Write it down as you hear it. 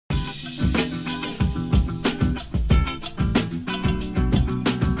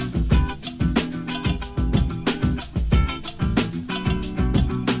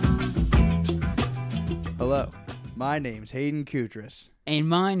My name's Hayden Kutris. And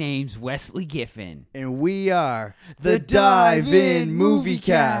my name's Wesley Giffen. And we are The Dive In Movie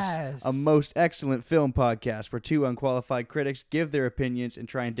Cast. a most excellent film podcast where two unqualified critics give their opinions and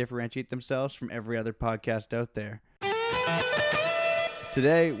try and differentiate themselves from every other podcast out there.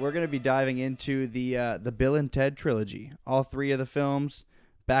 Today, we're going to be diving into the Bill and Ted trilogy. All three of the films,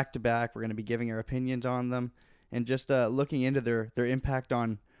 back to back. We're going to be giving our opinions on them and just looking into their impact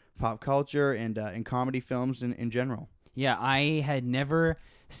on pop culture and comedy films in general. Yeah, I had never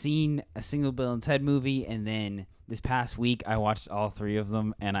seen a single Bill and Ted movie, and then this past week I watched all three of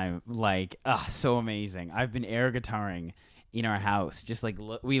them, and I'm like, so amazing. I've been air guitaring in our house. Just like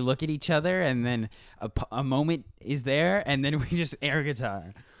we look at each other, and then a moment is there, and then we just air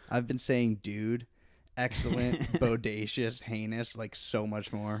guitar. I've been saying dude, excellent, bodacious, heinous, like so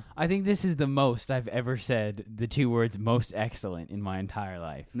much more. I think this is the most I've ever said the two words most excellent in my entire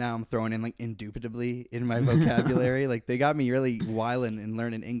life. Now I'm throwing in like indubitably in my vocabulary. Like they got me really whiling and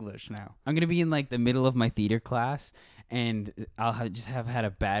learning English now. I'm going to be in like the middle of my theater class, and I'll just have had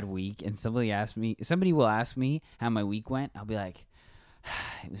a bad week, and somebody will ask me how my week went. I'll be like,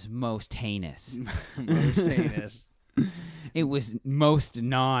 it was most heinous. Most heinous. It was most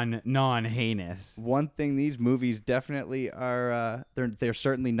non-heinous. One thing these movies definitely are, they're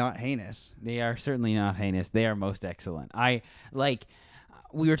certainly not heinous. They are certainly not heinous. They are most excellent.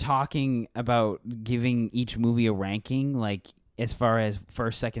 We were talking about giving each movie a ranking, like as far as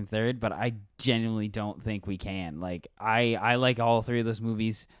first, second, third, but I genuinely don't think we can. Like I like all three of those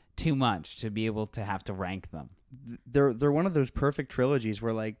movies too much to be able to have to rank them. They're one of those perfect trilogies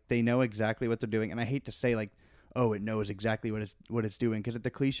where like they know exactly what they're doing, and I hate to say like, oh, it knows exactly what it's doing, because it's the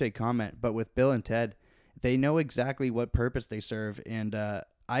cliche comment, but with Bill and Ted, they know exactly what purpose they serve, and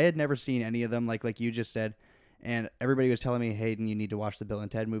I had never seen any of them, like you just said, and everybody was telling me, Hayden, you need to watch the Bill and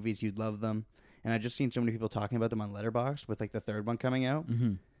Ted movies, you'd love them, and I just seen so many people talking about them on Letterboxd with like the third one coming out.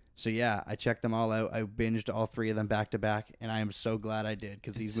 Mm-hmm. So yeah, I checked them all out. I binged all three of them back to back, and I am so glad I did,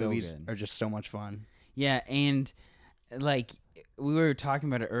 because these movies are just so much fun. Yeah, and like we were talking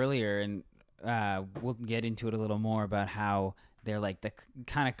about it earlier, and we'll get into it a little more about how they're like the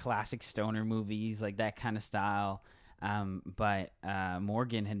kind of classic stoner movies, like that kind of style. But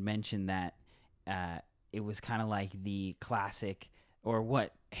Morgan had mentioned that it was kind of like the classic, or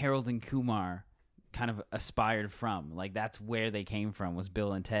what Harold and Kumar kind of aspired from. Like that's where they came from, was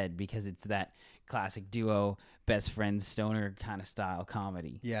Bill and Ted, because it's that classic duo, best friends, stoner kind of style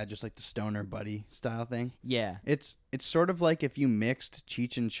comedy. Yeah, just like the stoner buddy style thing. Yeah. It's sort of like if you mixed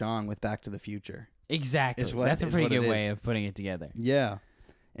Cheech and Chong with Back to the Future. Exactly. That's a pretty good way of putting it together. Yeah.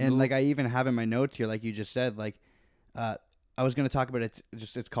 And like I even have in my notes here, like you just said, like I was going to talk about its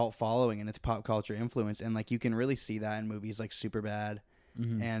cult following and its pop culture influence, and like you can really see that in movies like Superbad,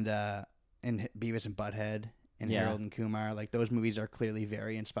 mm-hmm. and Beavis and Butthead and Harold and Kumar. Like those movies are clearly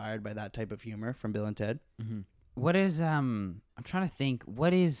very inspired by that type of humor from Bill and Ted. Mm-hmm. What is I'm trying to think.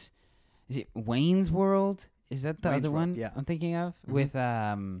 What is it? Wayne's World? Is that the Wayne's other World, one? yeah. I'm thinking of Mm-hmm. with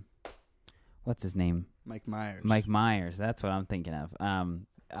what's his name? Mike Myers. Mike Myers. That's what I'm thinking of.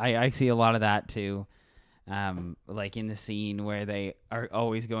 I see a lot of that too. Like in the scene where they are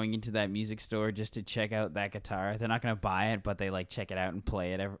always going into that music store just to check out that guitar. They're not going to buy it, but they like check it out and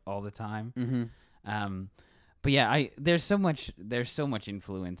play it all the time. Mm-hmm. But yeah, there's so much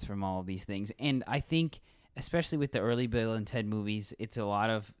influence from all of these things, and I think especially with the early Bill and Ted movies, it's a lot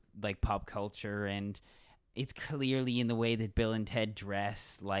of like pop culture, and it's clearly in the way that Bill and Ted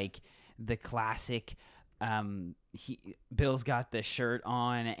dress, like the classic. Bill's got the shirt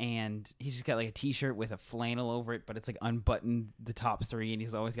on, and he's just got like a t-shirt with a flannel over it, but it's like unbuttoned the top three, and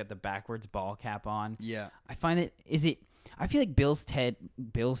he's always got the backwards ball cap on. Yeah. I find I feel like Bill's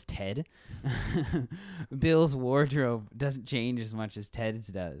wardrobe doesn't change as much as Ted's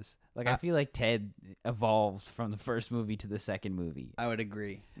does. Like I feel like Ted evolved from the first movie to the second movie. I would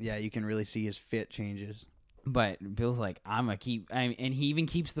agree. Yeah, you can really see his fit changes. But Bill's like, and he even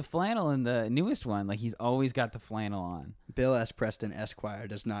keeps the flannel in the newest one. Like he's always got the flannel on. Bill S. Preston Esquire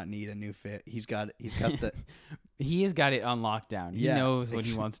does not need a new fit. He's got the. He has got it on lockdown. He knows what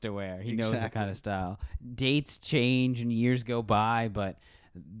he wants to wear. He knows the kind of style. Dates change and years go by, but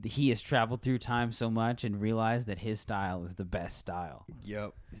he has traveled through time so much and realized that his style is the best style.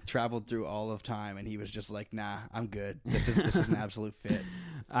 Yep. He traveled through all of time, and he was just like, nah, I'm good. This is an absolute fit.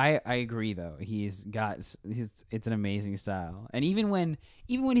 I agree, though. It's an amazing style. And even when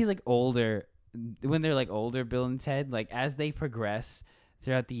he's like older, when they're like older, Bill and Ted, like as they progress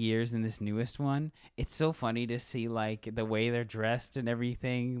throughout the years in this newest one, it's so funny to see like the way they're dressed and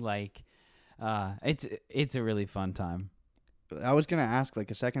everything. Like, it's a really fun time. I was gonna ask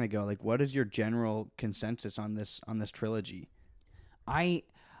like a second ago, like, what is your general consensus on this trilogy? I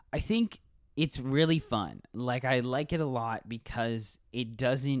I think it's really fun. Like I like it a lot because it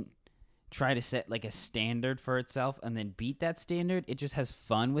doesn't try to set like a standard for itself and then beat that standard. It just has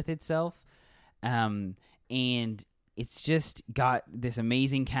fun with itself. And it's just got this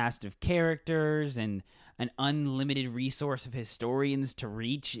amazing cast of characters and an unlimited resource of historians to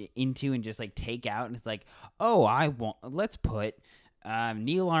reach into and just like take out. And it's like, oh, let's put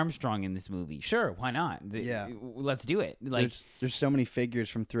Neil Armstrong in this movie. Sure, why not? Yeah. Let's do it. Like, There's so many figures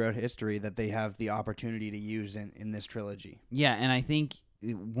from throughout history that they have the opportunity to use in this trilogy. yeah, and I think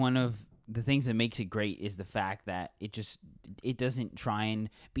one of the things that makes it great is the fact that it doesn't try and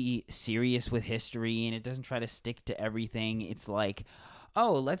be serious with history, and it doesn't try to stick to everything. It's like,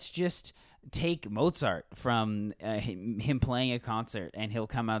 oh, let's just take Mozart from him playing a concert, and he'll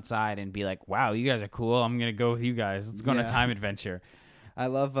come outside and be like, wow, you guys are cool. I'm going to go with you guys. Let's go on a time adventure. I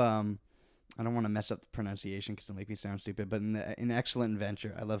love, I don't want to mess up the pronunciation because it'll make me sound stupid, but in Excellent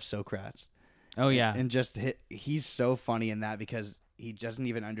Adventure, I love Socrates. Oh, yeah. And just he's so funny in that because he doesn't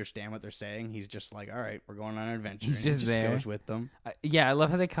even understand what they're saying. He's just like, all right, we're going on an adventure. He's and just he there. goes with them. Yeah, I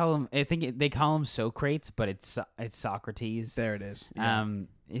love how they call him. I think they call him Socrates, but it's Socrates. There it is. Yeah.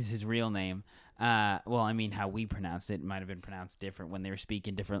 Is his real name. Well, I mean, how we pronounce it might have been pronounced different when they were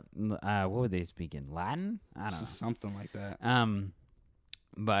speaking different. What were they speaking? Latin? I don't know. Something like that.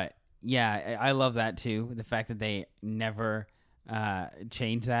 But yeah, I love that too. The fact that they never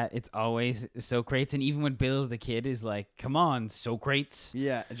change that. It's always Socrates, and even when Bill the kid is like, "Come on, Socrates."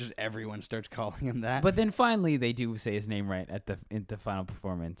 Yeah, just everyone starts calling him that. But then finally, they do say his name right in the final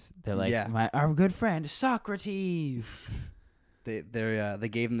performance. They're like, Yeah. "Our good friend Socrates." They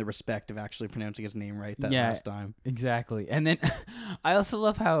gave him the respect of actually pronouncing his name right that Yeah. last time. Exactly. And then I also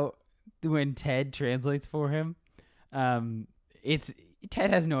love how when Ted translates for him, it's Ted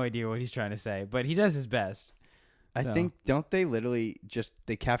has no idea what he's trying to say, but he does his best. I So- think, don't they literally just,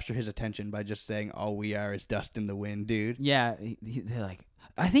 they capture his attention by just saying, all we are is dust in the wind, dude? Yeah, they're like,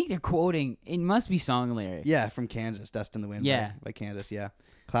 I think they're quoting, it must be song lyrics. Yeah, from Kansas, Dust in the Wind Yeah. by Kansas, yeah.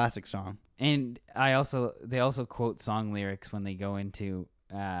 Classic song. And they also quote song lyrics when they go into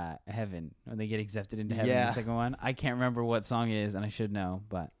heaven, or they get accepted into heaven. Yeah. The second one, I can't remember what song it is, and I should know,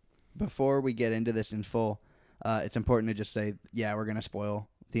 but Before we get into this in full, it's important to just say, yeah, we're going to spoil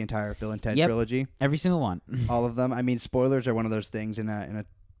the entire Bill and Ted Yep. trilogy. every single one. All of them. I mean, spoilers are one of those things in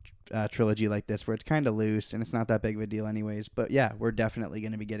a trilogy like this where it's kind of loose and it's not that big of a deal anyways. But yeah, we're definitely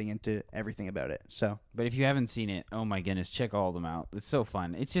going to be getting into everything about it. So But if you haven't seen it, oh my goodness, check all of them out. It's so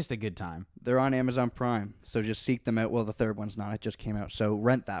fun. It's just a good time. they're on Amazon Prime. So just seek them out. Well, the third one's not. It just came out. So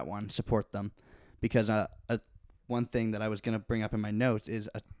rent that one. Support them. Because one thing that I was going to bring up in my notes is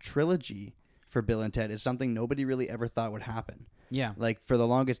a trilogy for Bill and Ted is something nobody really ever thought would happen. Yeah. Like, for the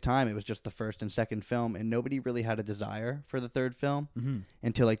longest time, it was just the first and second film, and nobody really had a desire for the third film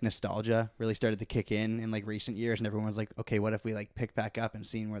until, like, nostalgia really started to kick in like, recent years, and everyone's like, okay, what if we, like, pick back up and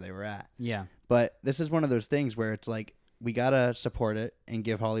seen where they were at? Yeah. But this is one of those things where it's like, we gotta support it and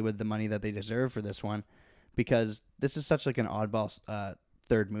give Hollywood the money that they deserve for this one, because this is such, like, an oddball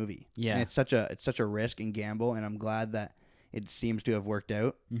third movie. Yeah. And it's such a risk and gamble, and I'm glad that it seems to have worked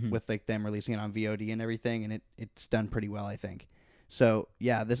out with, like, them releasing it on VOD and everything, and it's done pretty well, I think. So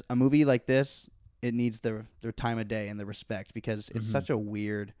yeah, a movie like this, it needs their time of day and the respect, because it's such a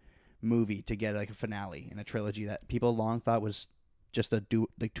weird movie to get like a finale in a trilogy that people long thought was just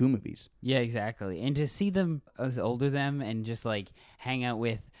like two movies. Yeah, exactly. And to see them as older them and just like hang out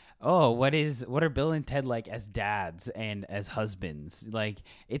with, what are Bill and Ted like as dads and as husbands? Like,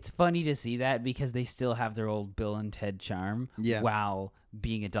 it's funny to see that because they still have their old Bill and Ted charm while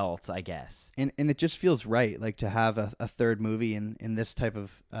being adults, I guess. And it just feels right, like, to have a third movie in this type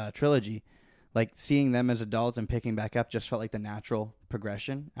of trilogy. Like, seeing them as adults and picking back up just felt like the natural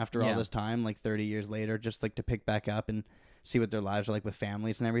progression after all this time, like 30 years later, just like to pick back up and see what their lives are like with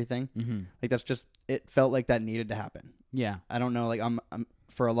families and everything. Like, that's just, it felt like that needed to happen. Yeah. I don't know, like, I'm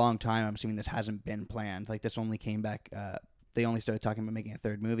for a long time, I'm assuming this hasn't been planned. Like, this only came back, they only started talking about making a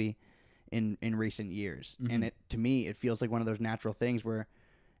third movie in recent years. And to me, it feels like one of those natural things where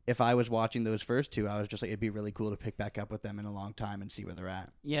if I was watching those first two, I was just like, it'd be really cool to pick back up with them in a long time and see where they're at.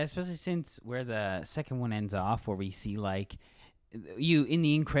 Yeah, especially since where the second one ends off, where we see like in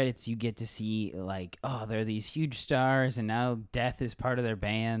the end credits, you get to see like, oh, they're these huge stars, and now Death is part of their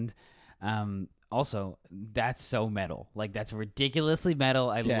band. Also, that's so metal. Like, that's ridiculously metal.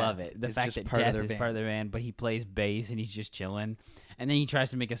 I Death love it. The is fact just that part of Death their is band. part of their band, but he plays bass and he's just chilling. And then he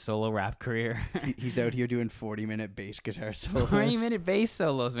tries to make a solo rap career. He's out here doing 40-minute bass guitar solos. 40-minute bass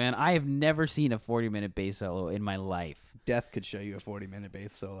solos, man. I have never seen a 40-minute bass solo in my life. Death could show you a 40-minute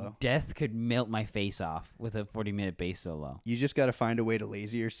bass solo. Death could melt my face off with a 40-minute bass solo. You just got to find a way to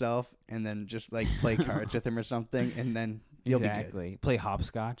lazy yourself and then just like play cards with him or something, and then you'll be good. Exactly. Play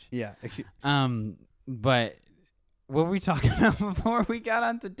hopscotch. Yeah. But what were we talking about before we got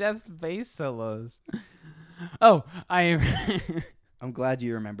onto Death's bass solos? Oh, I'm glad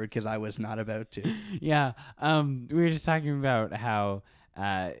you remembered because I was not about to. yeah. We were just talking about how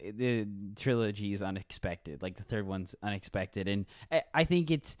the trilogy is unexpected, like the third one's unexpected, and I think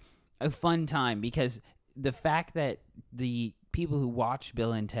it's a fun time because the fact that the people who watched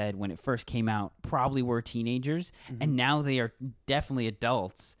Bill and Ted when it first came out probably were teenagers, and now they are definitely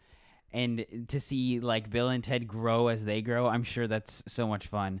adults. And to see like Bill and Ted grow as they grow, I'm sure that's so much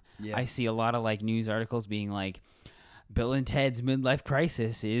fun. Yeah. I see a lot of like news articles being like, Bill and Ted's midlife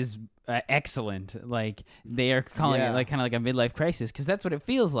crisis is excellent. Like they are calling it like kind of like a midlife crisis because that's what it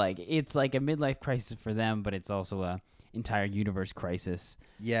feels like. It's like a midlife crisis for them, but it's also a entire universe crisis.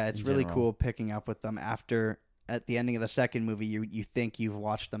 Yeah, it's really cool picking up with them after at the ending of the second movie. You think you've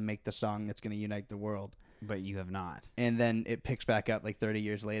watched them make the song that's going to unite the world. But you have not. And then it picks back up like 30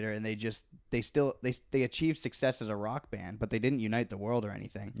 years later, and they achieved success as a rock band, but they didn't unite the world or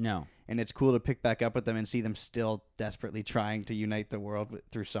anything. No. And it's cool to pick back up with them and see them still desperately trying to unite the world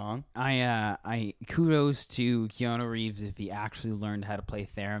through song. I kudos to Keanu Reeves if he actually learned how to play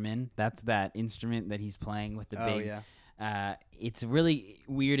theremin. That's that instrument that he's playing with the big. Yeah. It's a really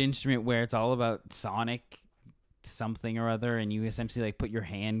weird instrument where it's all about sonic something or other, and you essentially like put your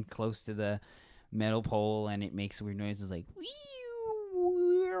hand close to the metal pole and it makes weird noises like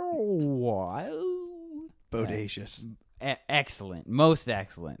bodacious. Excellent, most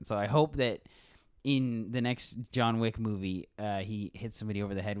excellent. So I hope that in the next John Wick movie he hits somebody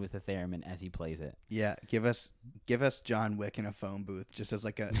over the head with a theremin as he plays it. Yeah, give us John Wick in a phone booth just as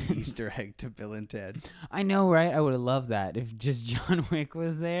like an Easter egg to Bill and Ted. I know, right? I would have loved that if just John Wick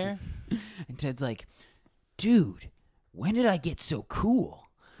was there and Ted's like, dude, when did I get so cool?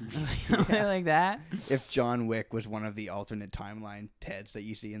 Like that. If John Wick was one of the alternate timeline Teds that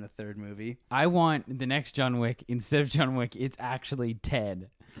you see in the third movie. I want the next John Wick, instead of John Wick, it's actually Ted.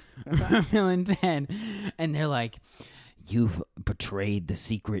 Bill and Ted. And they're like, you've betrayed the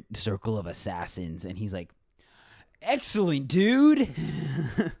secret circle of assassins. And he's like, excellent, dude.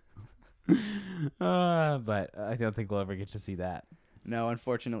 But I don't think we'll ever get to see that. No,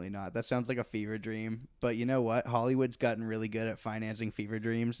 unfortunately not. That sounds like a fever dream. But you know what? Hollywood's gotten really good at financing fever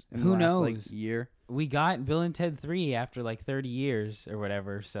dreams in the last year. We got Bill and Ted 3 after like 30 years or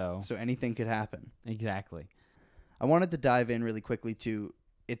whatever, so anything could happen. Exactly. I wanted to dive in really quickly to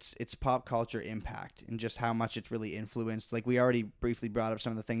its pop culture impact and just how much it's really influenced. Like we already briefly brought up some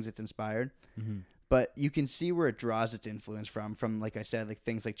of the things it's inspired. Mm-hmm. But you can see where it draws its influence from like I said, like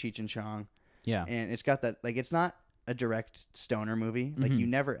things like Cheech and Chong. Yeah. And it's got that, like, it's not a direct stoner movie. Like, you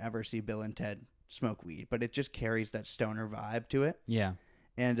never ever see Bill and Ted smoke weed, but it just carries that stoner vibe to it. Yeah.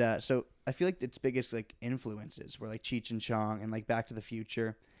 And so I feel like its biggest, like, influences were, like, Cheech and Chong and, like, Back to the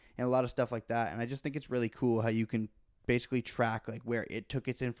Future and a lot of stuff like that. And I just think it's really cool how you can basically track, like, where it took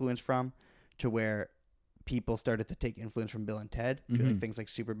its influence from to where people started to take influence from Bill and Ted. I feel like things like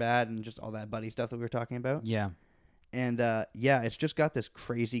Superbad and just all that buddy stuff that we were talking about. Yeah. And, it's just got this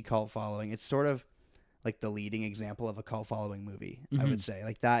crazy cult following. It's sort of like the leading example of a cult following movie, I would say.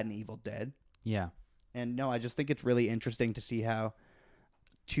 Like that and Evil Dead. Yeah. And no, I just think it's really interesting to see how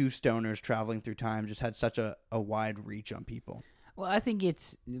two stoners traveling through time just had such a wide reach on people. Well, I think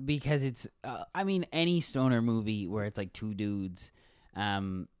it's because it's, any stoner movie where it's like two dudes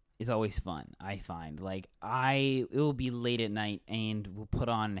is always fun, I find. Like, it will be late at night and we'll put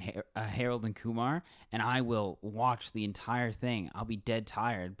on Harold and Kumar and I will watch the entire thing. I'll be dead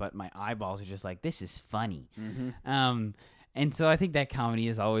tired, but my eyeballs are just like, this is funny. And so I think that comedy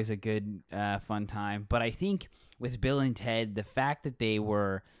is always a good, fun time. But I think with Bill and Ted, the fact that they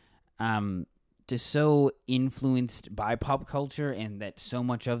were just so influenced by pop culture and that so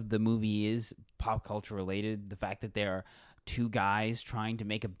much of the movie is pop culture related, the fact that they're two guys trying to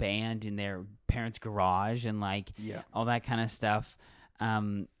make a band in their parents' garage and all that kind of stuff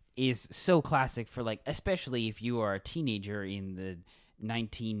is so classic for like, especially if you are a teenager in the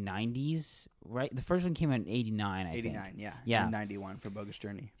 1990s, right? The first one came out in 89, I think. 89, yeah. Yeah. And 91 for Bogus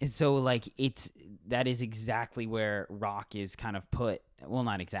Journey. And so like that is exactly where rock is kind of put. Well,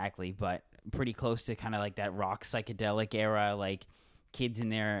 not exactly, but pretty close to kind of like that rock psychedelic era, like kids in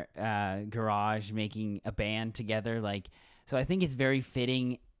their garage making a band together. Like, so I think it's very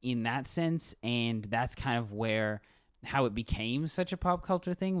fitting in that sense, and that's kind of where how it became such a pop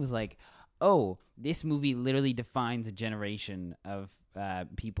culture thing was like, oh, this movie literally defines a generation of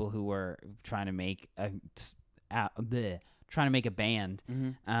people who were trying to make a band.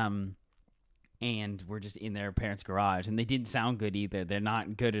 And we're just in their parents' garage, and they didn't sound good either. They're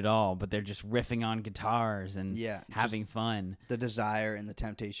not good at all, but they're just riffing on guitars and having fun. The desire and the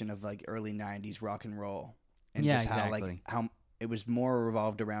temptation of like early '90s rock and roll, and Yeah, just exactly. how it was more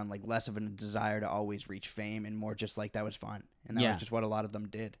revolved around like less of a desire to always reach fame and more just like that was fun, and that was just what a lot of them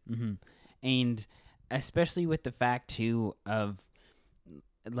did. And especially with the fact too of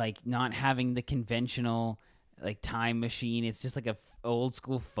like not having the conventional like time machine. It's just like a old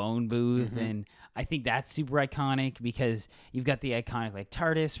school phone booth, and I think that's super iconic because you've got the iconic like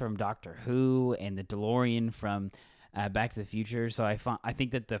TARDIS from Doctor Who and the DeLorean from Back to the Future. So I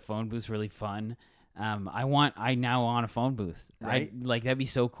think that the phone booth's really fun. I now want a phone booth. Right? Like that'd be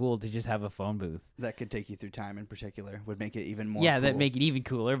so cool to just have a phone booth. That could take you through time in particular would make it even more. Yeah, cool. that'd make it even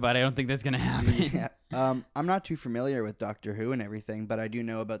cooler, but I don't think that's gonna happen. Yeah. I'm not too familiar with Doctor Who and everything, but I do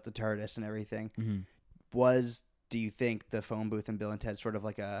know about the TARDIS and everything. Do you think the phone booth in Bill and Ted sort of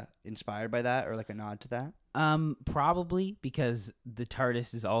like inspired by that or like a nod to that? Probably because the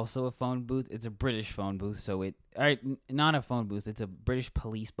TARDIS is also a phone booth. It's a British phone booth, so not a phone booth. It's a British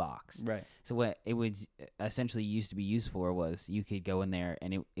police box. Right. So what it would essentially used to be used for was you could go in there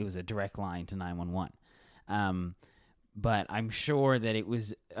and it was a direct line to 911. But I'm sure that it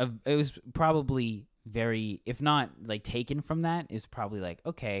was probably very, if not like taken from that, it's probably like,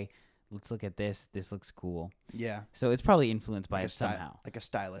 okay, let's look at this. This looks cool. Yeah. So it's probably influenced by like it somehow. Like a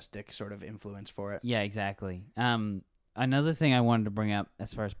stylistic sort of influence for it. Yeah, exactly. Another thing I wanted to bring up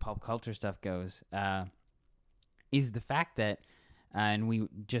as far as pop culture stuff goes is the fact that, and we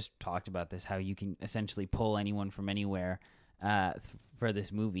just talked about this, how you can essentially pull anyone from anywhere for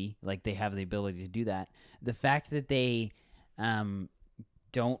this movie. Like they have the ability to do that. The fact that they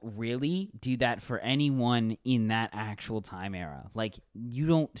don't really do that for anyone in that actual time era. Like you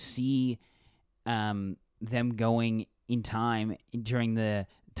don't see them going in time during the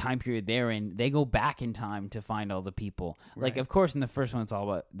time period they're in. They go back in time to find all the people. Right. Like, of course, in the first one, it's all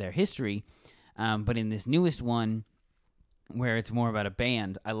about their history. But in this newest one, where it's more about a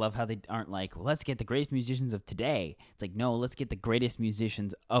band, I love how they aren't like, well, let's get the greatest musicians of today. It's like, no, let's get the greatest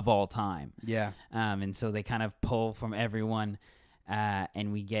musicians of all time. Yeah. And so they kind of pull from everyone.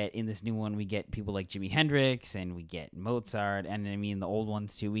 And we get, in this new one, we get people like Jimi Hendrix, and we get Mozart, and I mean the old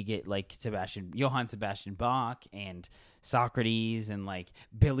ones too. We get like Johann Sebastian Bach, and Socrates, and like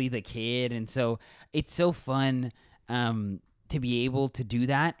Billy the Kid, and so it's so fun to be able to do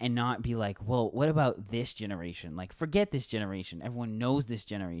that and not be like, well, what about this generation? Like, forget this generation. Everyone knows this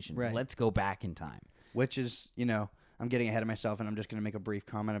generation. Right. Let's go back in time. Which is, I'm getting ahead of myself, and I'm just going to make a brief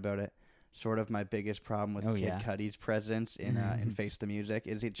comment about it. Sort of my biggest problem with Kid Cudi's presence in Face the Music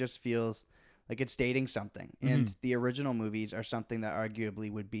is it just feels like it's dating something. And the original movies are something that arguably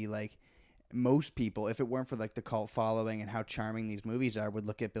would be like most people, if it weren't for like the cult following and how charming these movies are, would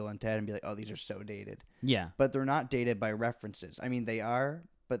look at Bill and Ted and be like, oh, these are so dated. Yeah. But they're not dated by references. I mean, they are,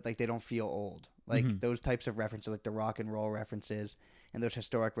 but like they don't feel old. Like those types of references, like the rock and roll references and those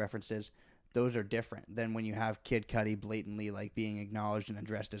historic references, those are different than when you have Kid Cudi blatantly like being acknowledged and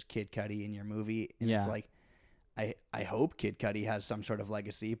addressed as Kid Cudi in your movie. And it's like, I hope Kid Cudi has some sort of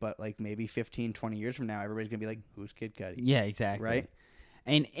legacy, but like maybe 15, 20 years from now, everybody's going to be like, who's Kid Cudi? Yeah, exactly. Right?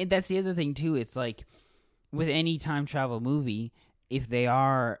 And that's the other thing too. It's like with any time travel movie, if they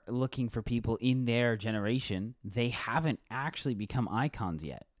are looking for people in their generation, they haven't actually become icons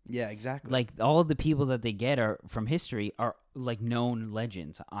yet. Yeah, exactly. Like all of the people that they get are from history are like known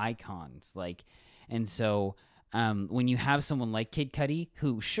legends, icons. Like, and so when you have someone like Kid Cudi,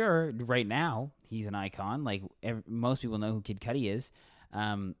 who sure right now he's an icon, like most people know who Kid Cudi is,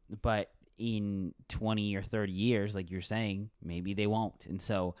 but in 20 or 30 years, like you're saying, maybe they won't. And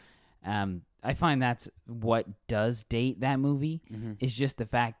so I find that's what does date that movie is just the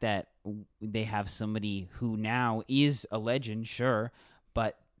fact that they have somebody who now is a legend, sure,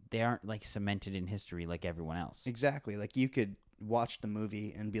 but they aren't like cemented in history like everyone else. Exactly. Like you could watch the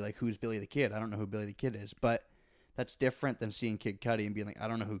movie and be like, who's Billy the Kid? I don't know who Billy the Kid is. But that's different than seeing Kid Cudi and being like, I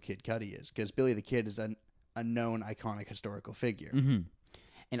don't know who Kid Cudi is. Because Billy the Kid is a known iconic historical figure.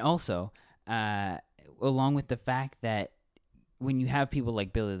 And also, along with the fact that when you have people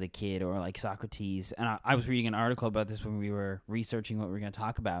like Billy the Kid or like Socrates, and I was reading an article about this when we were researching what we were going to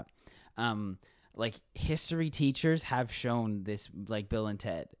talk about, like history teachers have shown this, like Bill and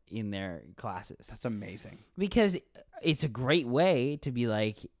Ted in their classes. That's amazing. Because it's a great way to be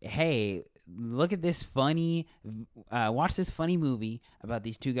like, hey, look at this funny, watch this funny movie about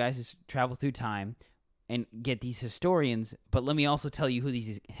these two guys who travel through time and get these historians, but let me also tell you who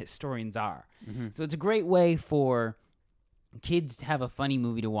these historians are. Mm-hmm. So it's a great way for kids to have a funny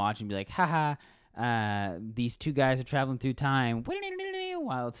movie to watch and be like, haha, these two guys are traveling through time,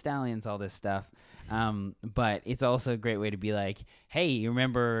 wild stallions, all this stuff. But it's also a great way to be like, hey, you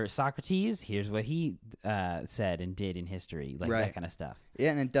remember Socrates? Here's what he said and did in history, like Right. that kind of stuff.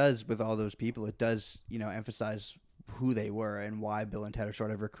 Yeah, and it does with all those people. It does, emphasize who they were and why Bill and Ted are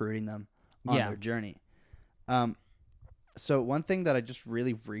sort of recruiting them on Yeah. their journey. So one thing that I just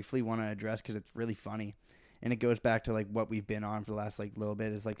really briefly want to address, because it's really funny, and it goes back to like what we've been on for the last like little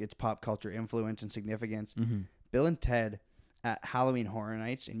bit, is like its pop culture influence and significance. Mm-hmm. Bill and Ted at Halloween Horror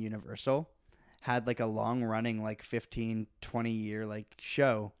Nights in Universal had like a long running like 15, 20 year like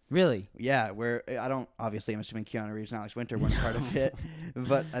show. Really? Yeah, where I'm assuming Keanu Reeves and Alex Winter weren't part of it,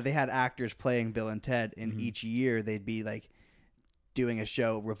 but they had actors playing Bill and Ted, and each year they'd be like doing a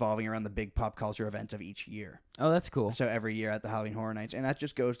show revolving around the big pop culture events of each year. Oh, that's cool. So every year at the Halloween Horror Nights, and that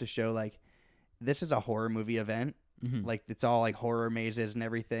just goes to show like this is a horror movie event. Mm-hmm. Like it's all like horror mazes and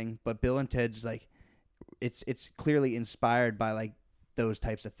everything, but Bill and Ted's like it's clearly inspired by like those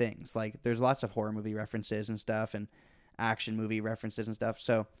types of things. Like there's lots of horror movie references and stuff, and action movie references and stuff.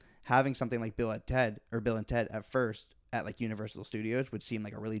 So having something like Bill and Ted at first at like Universal Studios would seem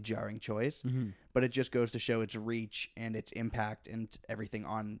like a really jarring choice, but it just goes to show its reach and its impact and everything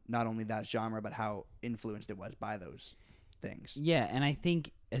on not only that genre but how influenced it was by those things. Yeah, and I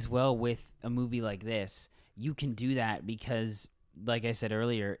think as well with a movie like this, you can do that because, like I said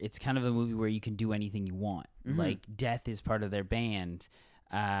earlier, it's kind of a movie where you can do anything you want. Like Death is part of their band.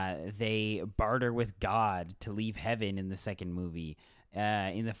 They barter with God to leave heaven in the second movie.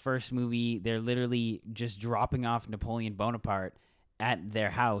 In the first movie, they're literally just dropping off Napoleon Bonaparte at their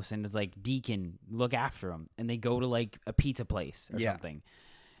house, and it's like, Deacon, look after him. And they go to like a pizza place or something.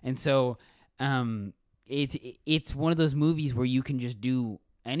 And so it's one of those movies where you can just do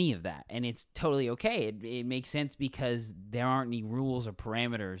any of that, and it's totally okay. It makes sense because there aren't any rules or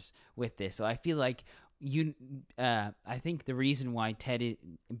parameters with this. So I feel like I think the reason why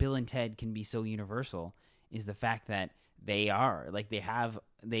Bill and Ted can be so universal is the fact that they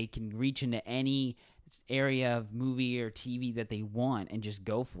can reach into any area of movie or TV that they want and just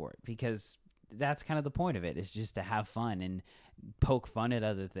go for it, because that's kind of the point of it, is just to have fun and poke fun at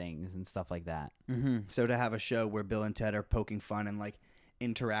other things and stuff like that. So to have a show where Bill and Ted are poking fun and like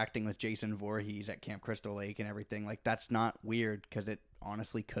interacting with Jason Voorhees at Camp Crystal Lake and everything, like that's not weird, because it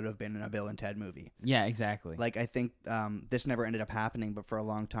honestly could have been in a Bill and Ted movie. Yeah, exactly. Like I think this never ended up happening, but for a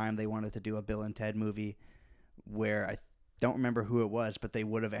long time they wanted to do a Bill and Ted movie where I don't remember who it was, but they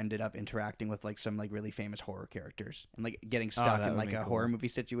would have ended up interacting with like some like really famous horror characters and like getting stuck in like a horror movie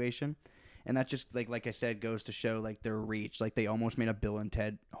situation. And that just like I said goes to show like their reach. Like they almost made a Bill and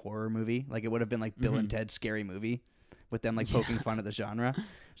Ted horror movie. Like it would have been like Bill and Ted Scary Movie with them like poking fun at the genre.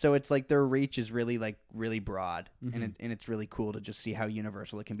 So it's like their reach is really like really broad, and it's really cool to just see how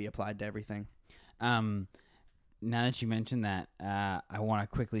universal it can be applied to everything. Now that you mentioned that, I want to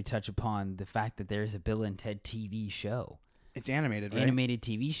quickly touch upon the fact that there's a Bill and Ted TV show. It's animated, right? Animated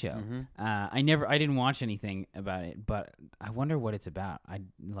TV show. I didn't watch anything about it, but I wonder what it's about.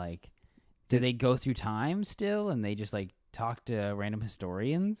 Do they go through time still, and they just like talk to random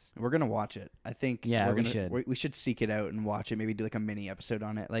historians? We're gonna watch it. I think. Yeah, we should. We should seek it out and watch it. Maybe do like a mini episode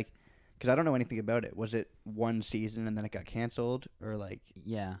on it, like, because I don't know anything about it. Was it one season and then it got canceled, or like?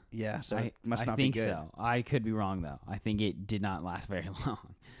 Yeah. Yeah. So it must not be good. I think so. I could be wrong though. I think it did not last very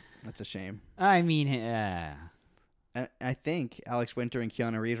long. That's a shame. I mean, And I think Alex Winter and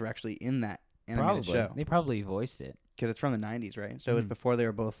Keanu Reeves were actually in that animated show. They probably voiced it. Because it's from the 90s, right? So it was before they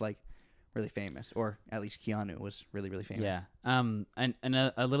were both like really famous, or at least Keanu was really, really famous. Yeah. And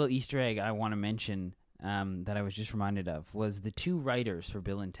a little Easter egg I want to mention that I was just reminded of was the two writers for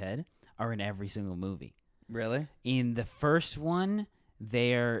Bill and Ted are in every single movie. Really? In the first one,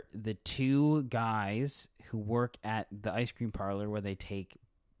 they're the two guys who work at the ice cream parlor where they take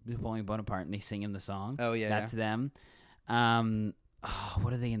Napoleon Bonaparte and they sing him the song. Oh, yeah. That's them.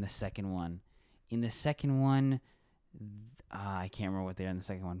 What are they in the second one? In the second one, I can't remember what they are in the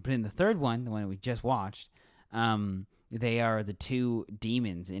second one. But in the third one, the one we just watched, they are the two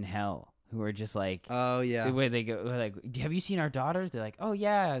demons in hell who are just like, oh, yeah. the way they go, like, have you seen our daughters? They're like, oh,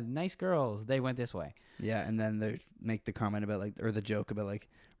 yeah, nice girls. They went this way. Yeah, and then they make the comment about like, or the joke about like,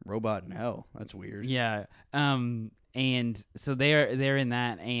 robot in hell. That's weird. Yeah. And so they're in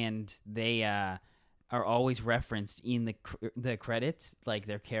that, and they are always referenced in the credits. Like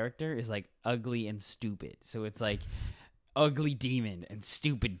their character is like ugly and stupid. So it's like ugly demon and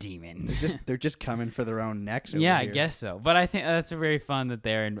stupid demon. They're just coming for their own necks. Over Yeah, here. I guess so. But I think that's very fun that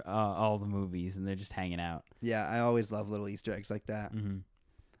they're in all the movies and they're just hanging out. Yeah, I always love little Easter eggs like that.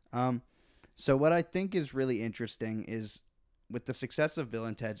 Mm-hmm. So what I think is really interesting is with the success of Bill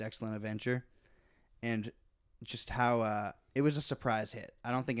and Ted's Excellent Adventure, and just how it was a surprise hit.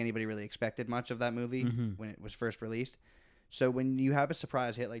 I don't think anybody really expected much of that movie when it was first released. So when you have a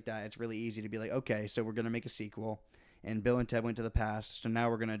surprise hit like that, it's really easy to be like, okay, so we're going to make a sequel, and Bill and Ted went to the past, so now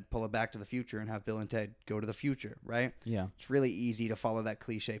we're going to pull it back to the future and have Bill and Ted go to the future, right? Yeah. It's really easy to follow that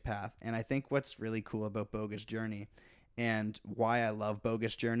cliche path. And I think what's really cool about Bogus Journey and why I love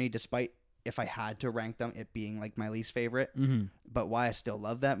Bogus Journey, despite if I had to rank them, it being like my least favorite, but why I still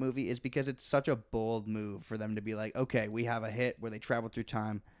love that movie is because it's such a bold move for them to be like, okay, we have a hit where they travel through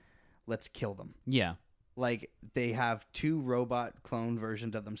time, let's kill them. Yeah. Like they have two robot clone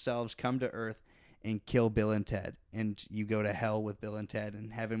versions of themselves come to Earth and kill Bill and Ted, and you go to hell with Bill and Ted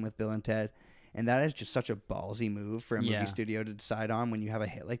and heaven with Bill and Ted, and that is just such a ballsy move for a movie studio to decide on when you have a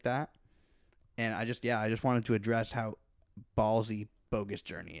hit like that. And I just wanted to address how ballsy Bogus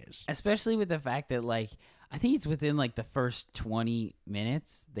Journey is, especially with the fact that like I think it's within like the first 20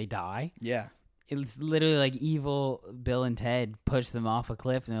 minutes they die. Yeah, it's literally like evil Bill and Ted push them off a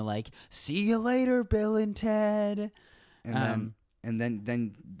cliff, and they're like, "See you later, Bill and Ted." And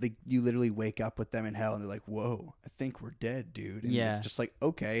then you literally wake up with them in hell, and they're like, "Whoa, I think we're dead, dude." And it's just like,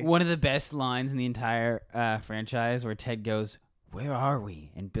 okay. One of the best lines in the entire franchise, where Ted goes, "Where are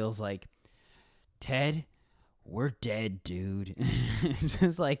we?" and Bill's like, "Ted, we're dead, dude."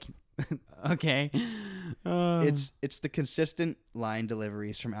 Just like, okay. It's the consistent line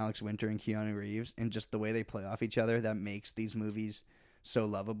deliveries from Alex Winter and Keanu Reeves, and just the way they play off each other that makes these movies so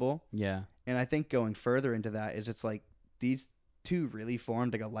lovable. Yeah. And I think going further into that is it's like these two really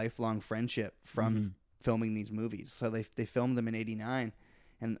formed like a lifelong friendship from filming these movies. So they filmed them in '89,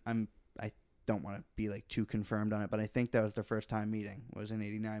 and I don't want to be like too confirmed on it, but I think that was their first time meeting was in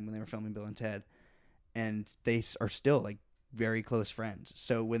 '89 when they were filming Bill and Ted, and they are still like very close friends.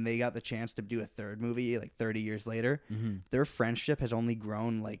 So when they got the chance to do a third movie like 30 years later, their friendship has only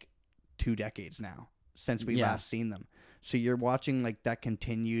grown like 2 decades now since we last seen them. So you're watching like that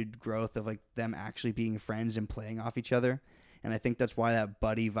continued growth of like them actually being friends and playing off each other. And I think that's why that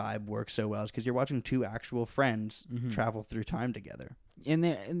buddy vibe works so well, is because you're watching two actual friends travel through time together. And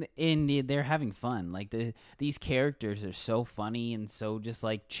they're having fun. Like these characters are so funny and so just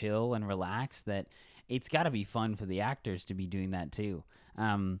like chill and relaxed that it's got to be fun for the actors to be doing that too.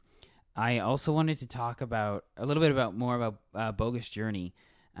 I also wanted to talk about a little bit more about Bogus Journey,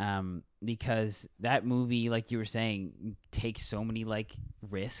 because that movie, like you were saying, takes so many like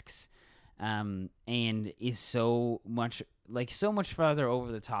risks, and is so much farther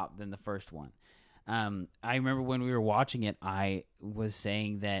over the top than the first one. I remember when we were watching it, I was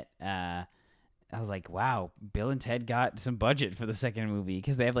saying that I was like, wow, Bill and Ted got some budget for the second movie,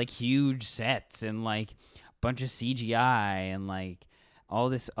 because they have like huge sets and like a bunch of CGI and like all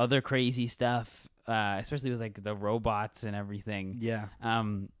this other crazy stuff, especially with like the robots and everything. Yeah.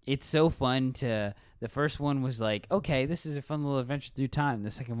 It's so fun the first one was like, okay, this is a fun little adventure through time.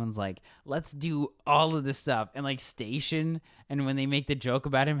 The second one's like, let's do all of this stuff. And like Station, and when they make the joke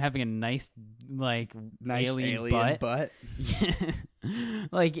about him having a nice alien butt.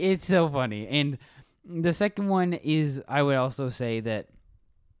 Like, it's so funny. And the second one is, I would also say that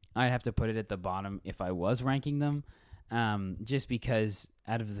I'd have to put it at the bottom if I was ranking them. Just because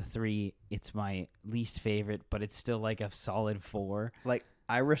out of the 3, it's my least favorite, but it's still like a solid 4. Like,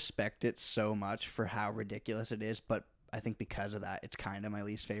 I respect it so much for how ridiculous it is, but I think because of that, it's kind of my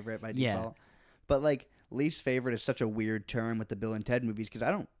least favorite by default. But like, least favorite is such a weird term with the Bill and Ted movies, because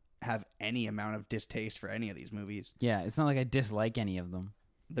I don't have any amount of distaste for any of these movies. Yeah, it's not like I dislike any of them.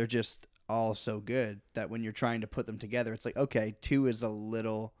 They're just all so good that when you're trying to put them together, it's like, okay, 2 is a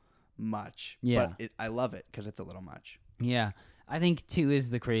little much. Yeah. But I love it because it's a little much. Yeah. I think 2 is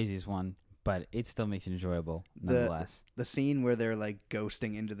the craziest one, but it still makes it enjoyable nonetheless. The scene where they're like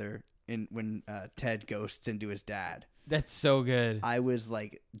ghosting when Ted ghosts into his dad. That's so good. I was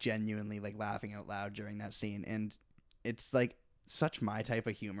like genuinely like laughing out loud during that scene, and it's like such my type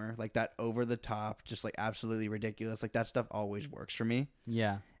of humor, like that over the top, just like absolutely ridiculous. Like that stuff always works for me.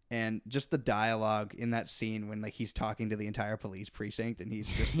 Yeah. And just the dialogue in that scene when like he's talking to the entire police precinct and he's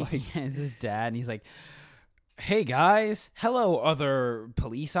just like, yeah, it's his dad, and he's like, "Hey guys, hello other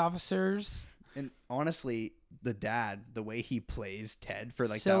police officers." And honestly, the dad, the way he plays Ted for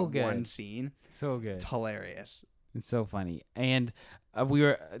like so that good. one scene, So good. it's hilarious. It's so funny. And we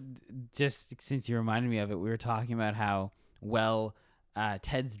were just since you reminded me of it, we were talking about how well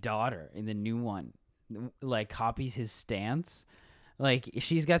Ted's daughter in the new one like copies his stance. Like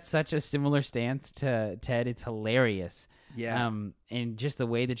she's got such a similar stance to Ted. It's hilarious. Yeah. And just the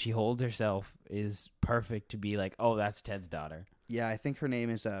way that she holds herself is perfect to be like, oh, that's Ted's daughter. Yeah, I think her name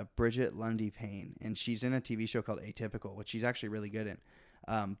is Bridget Lundy Payne, and she's in a TV show called Atypical, which she's actually really good in.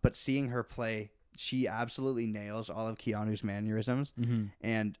 But seeing her play, she absolutely nails all of Keanu's mannerisms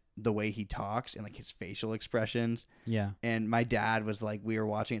and the way he talks and like his facial expressions. Yeah. And my dad was like, we were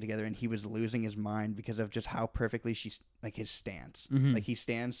watching it together, and he was losing his mind because of just how perfectly she's like his stance. Like he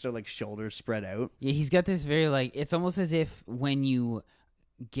stands so like shoulders spread out. Yeah, he's got this very like it's almost as if when you're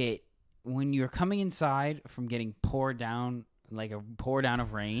coming inside from getting poured down like a pour down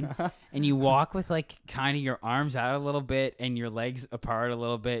of rain and you walk with like kind of your arms out a little bit and your legs apart a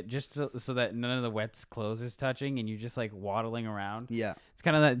little bit just so that none of the wet clothes is touching and you're just like waddling around. Yeah. It's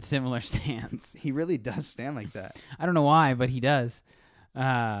kind of that similar stance. He really does stand like that. I don't know why, but he does.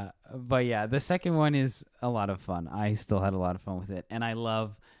 But yeah, the second one is a lot of fun. I still had a lot of fun with it. And I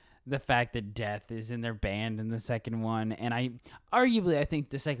love the fact that Death is in their band in the second one. And I think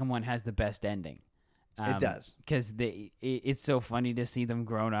the second one has the best ending. It does. Because it's so funny to see them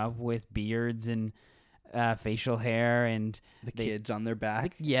grown up with beards and facial hair and the kids on their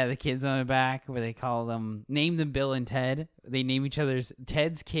back. The kids on their back, where they name them Bill and Ted. They name each other's.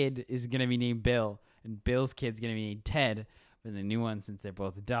 Ted's kid is going to be named Bill, and Bill's kid's going to be named Ted. For the new one, since they're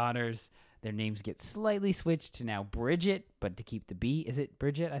both daughters, their names get slightly switched to now Bridget, but to keep the B. Is it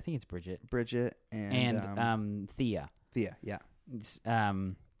Bridget? I think it's Bridget. Bridget and Thea. Thea, yeah.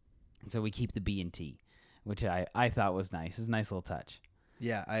 So we keep the B and T, which I thought was nice. It's a nice little touch.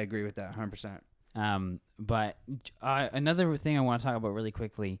 Yeah, I agree with that 100%. But another thing I want to talk about really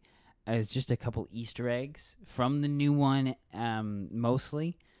quickly is just a couple Easter eggs from the new one,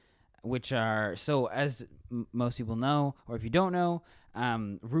 mostly, which are, so as most people know, or if you don't know,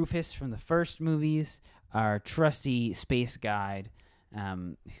 Rufus from the first movies, our trusty space guide,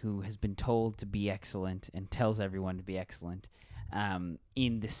 who has been told to be excellent and tells everyone to be excellent.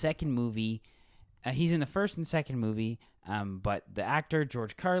 In the second movie, he's in the first and second movie, but the actor,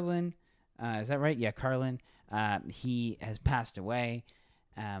 George Carlin, is that right? Yeah, Carlin. He has passed away,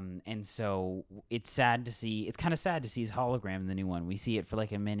 and so it's kind of sad to see his hologram in the new one. We see it for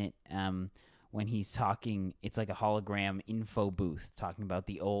like a minute when he's talking. It's like a hologram info booth talking about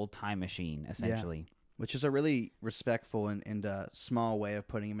the old time machine, essentially. Yeah. Which is a really respectful and small way of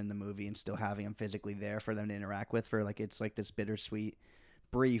putting him in the movie and still having him physically there for them to interact with. For like, it's like this bittersweet,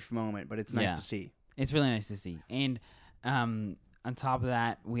 brief moment, but it's nice to see. It's really nice to see. And on top of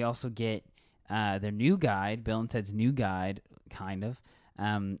that, we also get their new guide, Bill and Ted's new guide, kind of,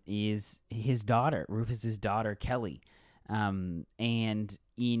 is his daughter, Rufus's daughter, Kelly. And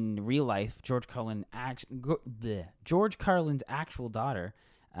in real life, George Carlin's actual daughter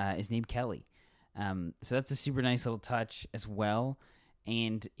is named Kelly. So that's a super nice little touch as well,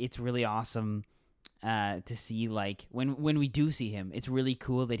 and it's really awesome to see, like, when we do see him, it's really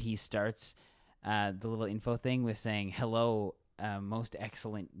cool that he starts the little info thing with saying hello, most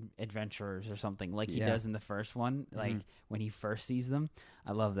excellent adventurers, or something like he does in the first one, like when he first sees them.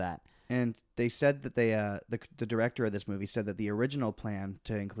 I love that. And they said that the director of this movie said that the original plan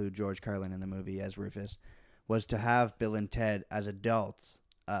to include George Carlin in the movie as Rufus was to have Bill and Ted as adults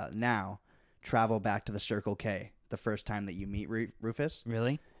now travel back to the Circle K the first time that you meet Rufus.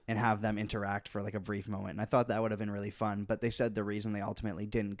 Really? And have them interact for like a brief moment. And I thought that would have been really fun. But they said the reason they ultimately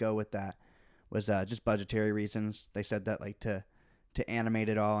didn't go with that was just budgetary reasons. They said that like to animate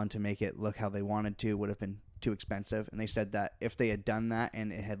it all and to make it look how they wanted to would have been too expensive. And they said that if they had done that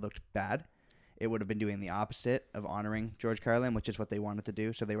and it had looked bad, it would have been doing the opposite of honoring George Carlin, which is what they wanted to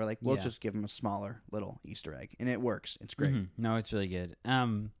do. So they were like, we'll just give him a smaller little Easter egg. And it works. It's great. No, it's really good.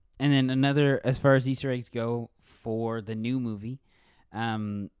 And then another, as far as Easter eggs go for the new movie,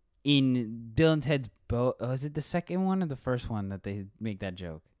 in Bill and Ted's is it the second one or the first one that they make that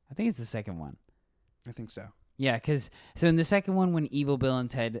joke? I think it's the second one. I think so. Yeah, so in the second one, when evil Bill and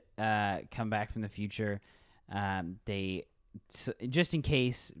Ted come back from the future, just in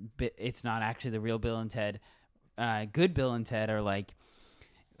case it's not actually the real Bill and Ted, good Bill and Ted are like,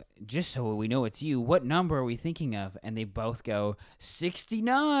 just so we know it's you, what number are we thinking of? And they both go,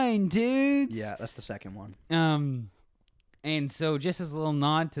 69, dudes. Yeah, that's the second one. And so just as a little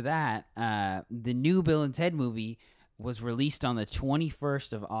nod to that, the new Bill and Ted movie was released on the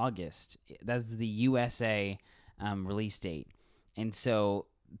 21st of August. That's the USA release date. And so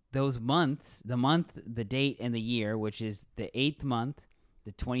those months, the date, and the year, which is the 8th month,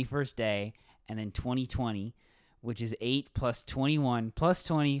 the 21st day, and then 2020, which is 8 plus 21 plus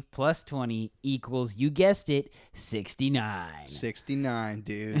 20 plus 20 equals, you guessed it, 69. 69,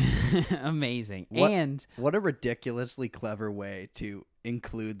 dude. Amazing. What a ridiculously clever way to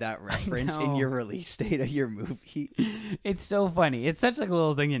include that reference in your release date of your movie. It's so funny. It's such like a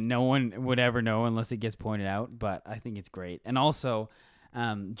little thing that no one would ever know unless it gets pointed out, but I think it's great. And also,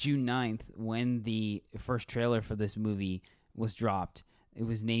 June 9th, when the first trailer for this movie was dropped, it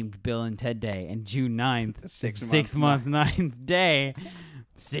was named Bill and Ted Day, and June 9th, six-month 9th day,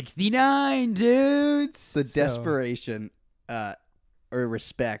 69 dudes. The desperation or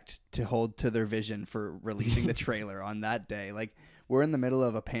respect to hold to their vision for releasing the trailer on that day. Like, we're in the middle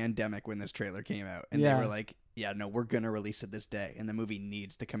of a pandemic when this trailer came out, and they were like, yeah, no, we're going to release it this day, and the movie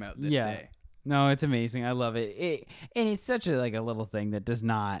needs to come out this day. No, it's amazing. I love it. And it's such a little thing that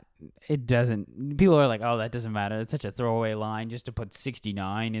doesn't, people are like, oh, that doesn't matter. It's such a throwaway line just to put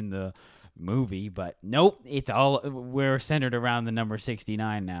 69 in the movie, but nope, we're centered around the number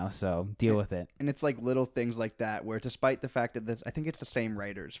 69 now, so deal with it. And it's like little things like that where, despite the fact that I think it's the same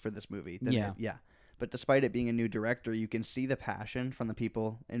writers for this movie. But despite it being a new director, you can see the passion from the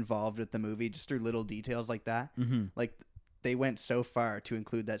people involved with the movie just through little details like that. Mm-hmm. Like, they went so far to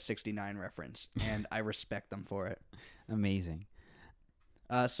include that 69 reference, and I respect them for it. Amazing.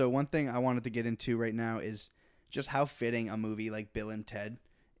 So one thing I wanted to get into right now is just how fitting a movie like Bill and Ted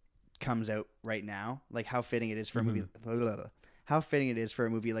comes out right now. Like, how fitting it is for a movie. How fitting it is for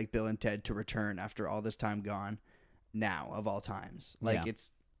a movie like Bill and Ted to return after all this time gone, now of all times. Like,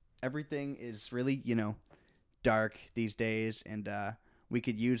 everything is really, dark these days, and we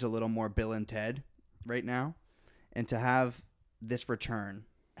could use a little more Bill and Ted right now. And to have this return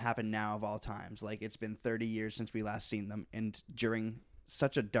happen now of all times, like, it's been 30 years since we last seen them, and during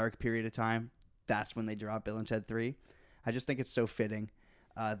such a dark period of time, that's when they drop Bill and Ted 3. I just think it's so fitting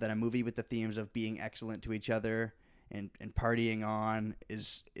that a movie with the themes of being excellent to each other and partying on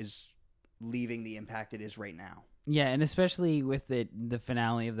is leaving the impact it is right now. Yeah, and especially with the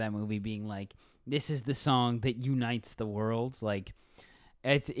finale of that movie being like, this is the song that unites the world. Like,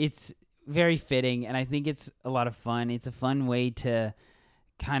 it's very fitting, and I think it's a lot of fun. It's a fun way to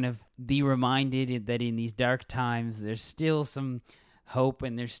kind of be reminded that in these dark times, there's still some hope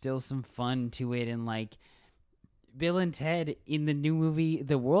and there's still some fun to it. And like, Bill and Ted in the new movie,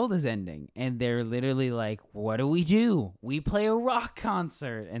 the world is ending, and they're literally like, what do? We play a rock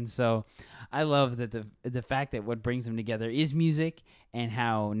concert. And so I love that the fact that what brings them together is music, and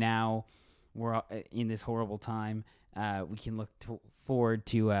how now we're in this horrible time, we can look forward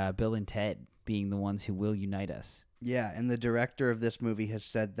to Bill and Ted being the ones who will unite us. Yeah, and the director of this movie has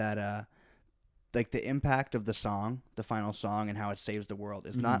said that like, the impact of the song, the final song, and how it saves the world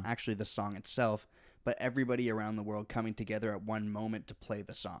is not actually the song itself, but everybody around the world coming together at one moment to play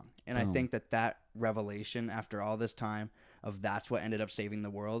the song. And I think that revelation after all this time of that's what ended up saving the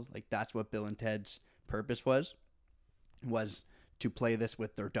world, like, that's what Bill and Ted's purpose was to play this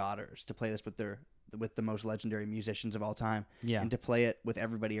with their daughters, to play this with the most legendary musicians of all time, and to play it with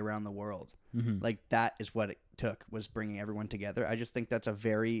everybody around the world. Like, that is what it took, was bringing everyone together. I just think that's a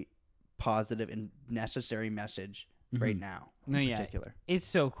very positive and necessary message right now in particular. It's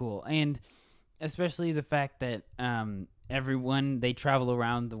so cool. And especially the fact that they travel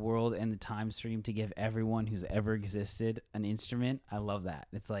around the world and the time stream to give everyone who's ever existed an instrument. I love that.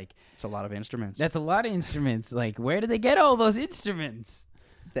 It's like, it's a lot of instruments. That's a lot of instruments. Like, where did they get all those instruments?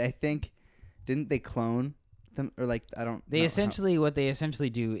 I think, didn't they clone them? Or like, I don't know. What they essentially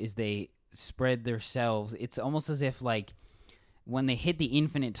do is they spread themselves. It's almost as if, like, when they hit the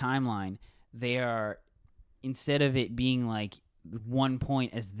infinite timeline, they are, instead of it being like one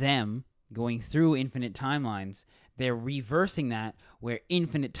point as them going through infinite timelines, they're reversing that, where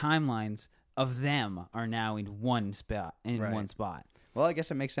infinite timelines of them are now in one spot. Well, I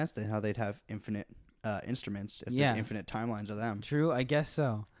guess it makes sense then how they'd have infinite instruments if there's infinite timelines of them. True, I guess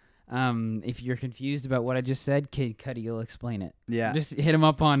so. If you're confused about what I just said, Kid Cudi will explain it. Yeah. Just hit him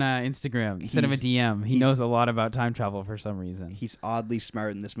up on Instagram. Send him a DM. He knows a lot about time travel for some reason. He's oddly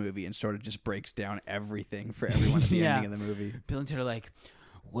smart in this movie and sort of just breaks down everything for everyone at the ending of the movie. Bill and Ted are like,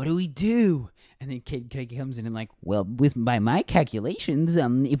 what do we do? And then Kid Cudi comes in and like, well, by my calculations,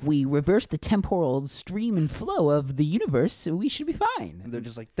 if we reverse the temporal stream and flow of the universe, we should be fine. And they're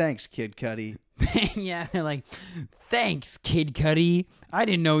just like, thanks, Kid Cudi. Yeah, they're like, thanks, Kid Cudi. I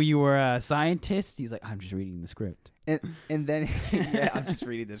didn't know you were a scientist. He's like, I'm just reading the script. And then, I'm just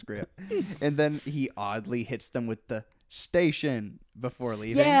reading the script. And then he oddly hits them with the station before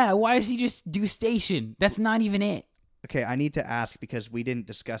leaving. Yeah, why does he just do station? That's not even it. Okay, I need to ask, because we didn't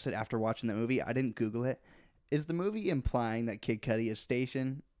discuss it after watching the movie. I didn't Google it. Is the movie implying that Kid Cudi is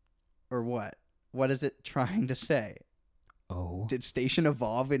station, or what? What is it trying to say? Oh Did Station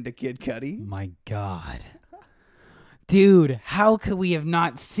evolve into Kid Cudi? my God. Dude, how could we have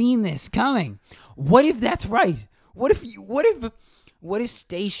not seen this coming? What if that's right? What if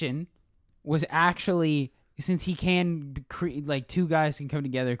Station was actually, since he can create, like, two guys can come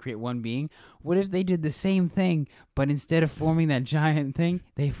together and create one being, what if they did the same thing, but instead of forming that giant thing,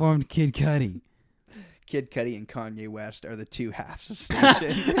 they formed Kid Cudi? Kid Cudi and Kanye West are the two halves of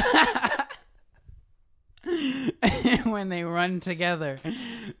Station. And when they run together,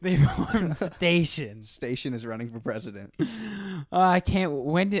 they form Station. Station is running for president. I can't.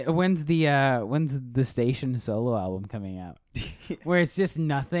 When's the Station solo album coming out? Where it's just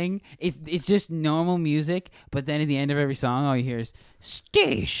nothing. It's just normal music, but then at the end of every song, all you hear is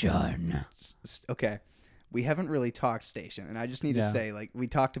Station. Okay, we haven't really talked Station, and I just need to say, like, we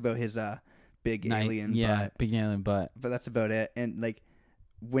talked about his big alien butt, big alien butt. but that's about it. And like,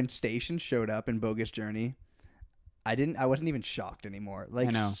 when Station showed up in Bogus Journey, I wasn't even shocked anymore. Like,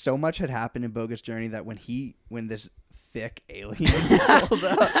 I know. so much had happened in Bogus Journey that when this thick alien pulled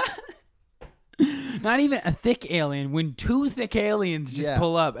up, Not even a thick alien. When two thick aliens just Yeah.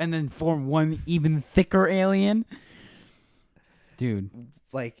 pull up and then form one even thicker alien, dude.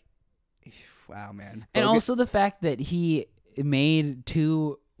 like, wow, man. And Bogus- also the fact that he made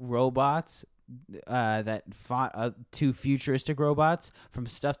two robots that fought two futuristic robots from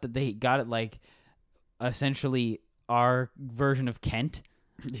stuff that they got at, like, essentially our version of Kent.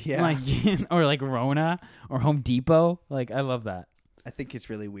 yeah, Like, or like Rona or Home Depot. Like, I love that. I think it's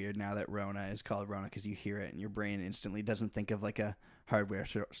really weird now that Rona is called Rona because you hear it and your brain instantly doesn't think of like a hardware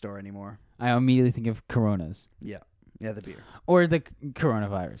store anymore. I immediately think of Coronas Yeah, the beer. or the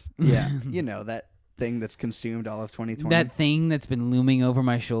coronavirus. Yeah, you know, that thing that's consumed all of 2020. That thing that's been looming over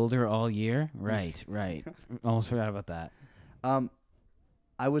my shoulder all year. Right. Almost forgot about that.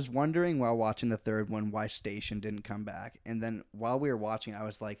 I was wondering while watching the third one why Station didn't come back, and then while we were watching, I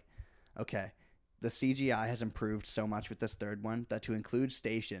was like, okay, the CGI has improved so much with this third one that to include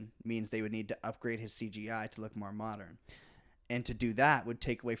Station means they would need to upgrade his CGI to look more modern, and to do that would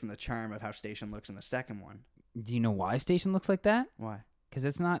take away from the charm of how Station looks in the second one. Do you know why Station looks like that? Why? Because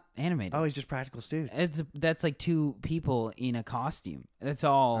it's not animated. Oh, he's just practical dude. That's like two people in a costume. That's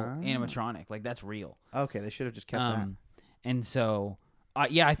all Oh. animatronic. Like, that's real. Okay, they should have just kept that. And so,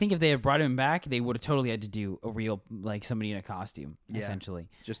 yeah, I think if they had brought him back, they would have totally had to do a real, like, somebody in a costume, Yeah. essentially.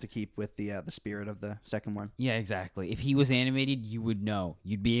 Just to keep with the spirit of the second one. Yeah, exactly. If he was animated, you would know.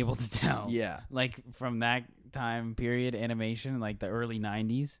 You'd be able to tell. Yeah. Like, from that time period, animation, like the early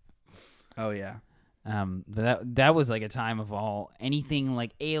 90s. Oh yeah. But that was like a time of anything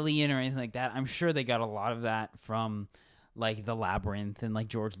like Alien or anything like that. I'm sure they got a lot of that from, like, The Labyrinth and, like,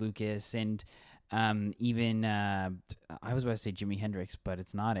 George Lucas and even I was about to say Jimi Hendrix, but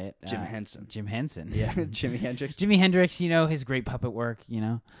it's not it. Jim Henson. Jim Henson. Yeah, Jimi Hendrix. Jimi Hendrix, his great puppet work,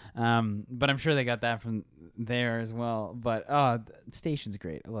 but I'm sure they got that from there as well. But Station's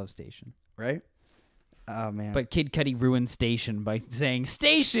great. I love Station. Right? Oh man. But Kid Cudi ruined Station by saying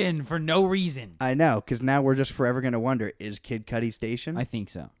Station for no reason. I know, because now we're just forever gonna wonder: is Kid Cudi Station? I think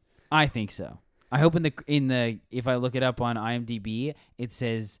so. I hope in the if I look it up on IMDb, it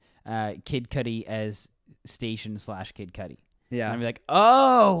says Kid Cudi as Station/Kid Cudi. Yeah. And I'd be like,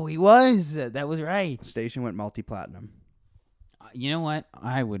 oh, he was. That was right. Station went multi-platinum. You know what?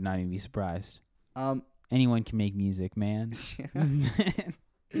 I would not even be surprised. Um, Anyone can make music, man.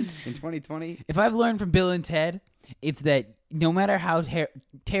 in 2020, If I've learned from Bill and Ted, it's that no matter how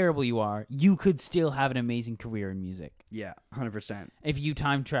terrible you are, you could still have an amazing career in music. yeah, 100%. If you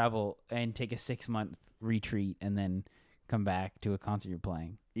time travel and take a 6-month retreat and then come back to a concert you're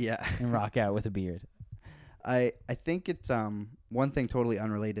playing Yeah. and rock out with a beard. I think it's one thing totally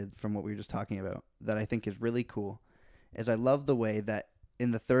unrelated from what we were just talking about that I think is really cool is I love the way that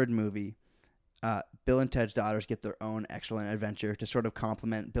in the third movie, Bill and Ted's daughters get their own excellent adventure to sort of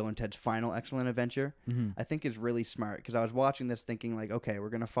complement Bill and Ted's final excellent adventure. Mm-hmm. I think is really smart because I was watching this thinking like, okay, we're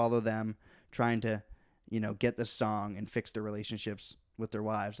going to follow them trying to, get this song and fix their relationships with their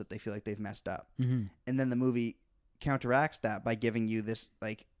wives that they feel like they've messed up. Mm-hmm. And then the movie counteracts that by giving you this,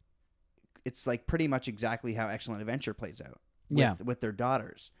 like, it's like pretty much exactly how Excellent Adventure plays out. With their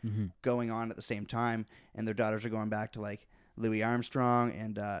daughters Mm-hmm. going on at the same time. And their daughters are going back to like Louis Armstrong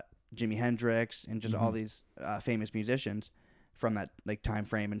and Jimi Hendrix and just all these famous musicians from that like time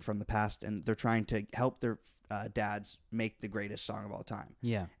frame and from the past. And they're trying to help their dads make the greatest song of all time.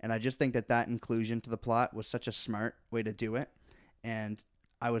 Yeah. And I just think that inclusion to the plot was such a smart way to do it. And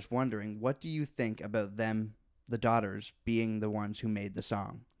I was wondering, what do you think about them the daughters being the ones who made the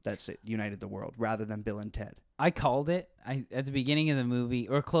song that's it united the world rather than Bill and Ted. I called it at the beginning of the movie,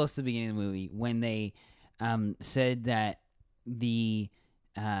 or close to the beginning of the movie, when they said that the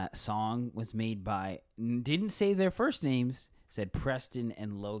song was made by, didn't say their first names, said Preston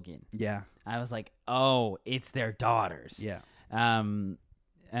and Logan. Yeah. I was like, oh, it's their daughters. Yeah. And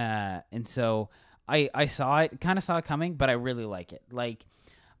so I saw it, kind of saw it coming, but I really like it. Like,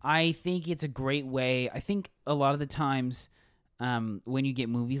 I think it's a great way. I think a lot of the times when you get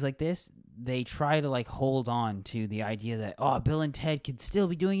movies like this, they try to like hold on to the idea that, oh, Bill and Ted could still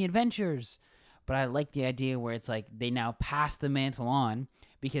be doing adventures. But I like the idea where it's like they now pass the mantle on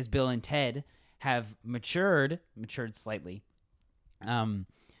because Bill and Ted have matured slightly, to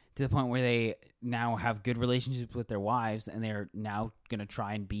the point where they now have good relationships with their wives, and they're now going to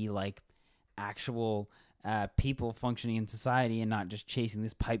try and be like actual people functioning in society and not just chasing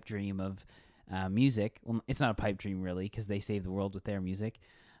this pipe dream of music. Well, it's not a pipe dream really, because they save the world with their music.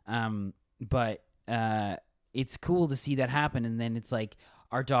 But it's cool to see that happen. And then it's like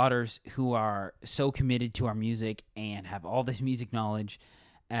our daughters who are so committed to our music and have all this music knowledge,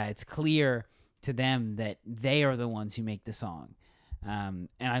 it's clear to them that they are the ones who make the song. And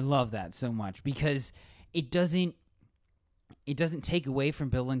I love that so much because it doesn't take away from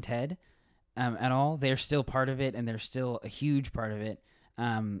Bill and Ted at all. They're still part of it, and they're still a huge part of it.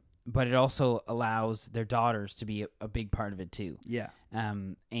 But it also allows their daughters to be a big part of it too. Yeah.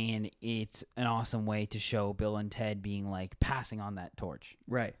 And it's an awesome way to show Bill and Ted being like passing on that torch.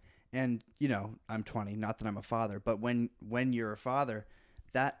 Right. And, you know, I'm 20, not that I'm a father, but when you're a father,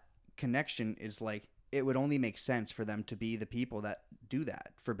 that connection is like, it would only make sense for them to be the people that do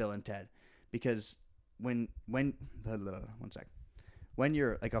that for Bill and Ted. Because when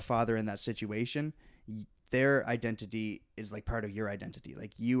you're like a father in that situation, their identity is like part of your identity.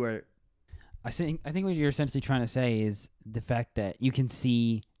 Like you are. I think what you're essentially trying to say is the fact that you can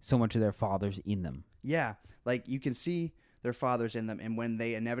see so much of their fathers in them. Yeah. Like you can see their fathers in them. And when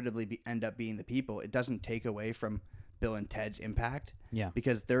they inevitably end up being the people, it doesn't take away from Bill and Ted's impact. Yeah.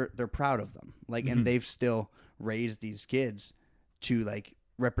 Because they're proud of them. Like, and they've still raised these kids to like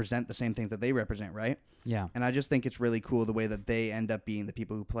represent the same things that they represent. Right. Yeah. And I just think it's really cool the way that they end up being the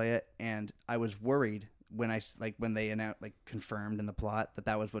people who play it. And I was worried when they announced, like confirmed in the plot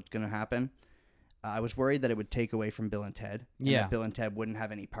that was what's going to happen. I was worried that it would take away from Bill and Ted. And that Bill and Ted wouldn't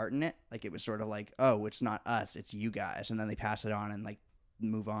have any part in it. Like it was sort of like, oh, it's not us, it's you guys. And then they pass it on and like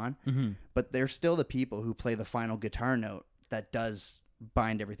move on. Mm-hmm. But they're still the people who play the final guitar note that does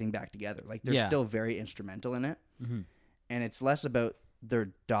bind everything back together. Like they're still very instrumental in it. Mm-hmm. And it's less about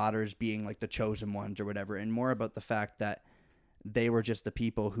their daughters being like the chosen ones or whatever, and more about the fact that they were just the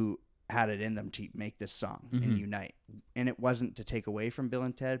people who had it in them to make this song and unite. And it wasn't to take away from Bill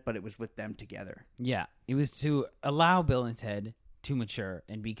and Ted, but it was with them together. Yeah, it was to allow Bill and Ted to mature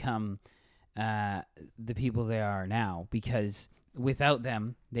and become the people they are now, because without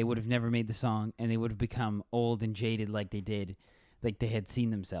them, they would have never made the song, and they would have become old and jaded like they had seen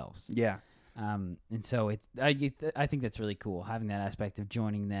themselves. Yeah. And so I think that's really cool, having that aspect of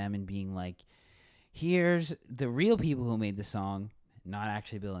joining them and being like, here's the real people who made the song, not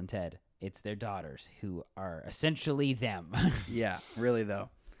actually Bill and Ted. It's their daughters who are essentially them. Yeah, really though.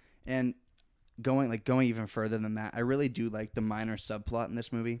 And going even further than that, I really do like the minor subplot in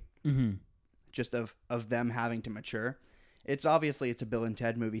this movie. Mm-hmm. Just of them having to mature. It's obviously a Bill and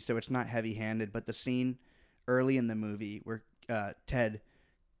Ted movie, so it's not heavy-handed, but the scene early in the movie where Ted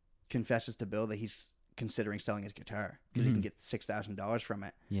confesses to Bill that he's considering selling his guitar because he can get $6,000 from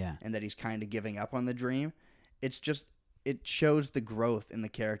it. Yeah. And that he's kind of giving up on the dream. It shows the growth in the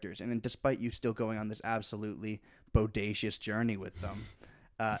characters. And despite you still going on this absolutely bodacious journey with them,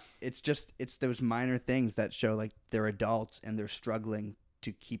 it's those minor things that show like they're adults and they're struggling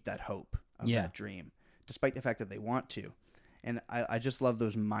to keep that hope of that dream, despite the fact that they want to. And I just love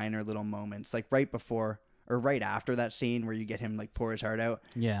those minor little moments, like right before or right after that scene where you get him like pour his heart out.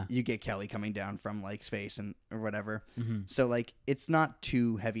 Yeah. You get Kelly coming down from like space or whatever. Mm-hmm. So like it's not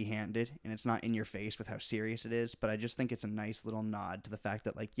too heavy-handed and it's not in your face with how serious it is, but I just think it's a nice little nod to the fact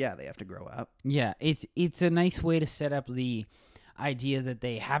that like, yeah, they have to grow up. Yeah, it's a nice way to set up the idea that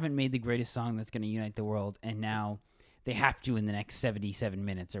they haven't made the greatest song that's going to unite the world, and now they have to in the next 77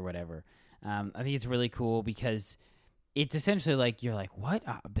 minutes or whatever. I think it's really cool because it's essentially like, you're like, what?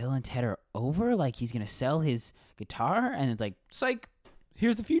 Bill and Ted are over? Like, he's going to sell his guitar? And it's like, psych,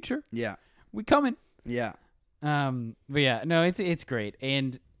 here's the future. Yeah. We coming. Yeah. But yeah, no, it's great.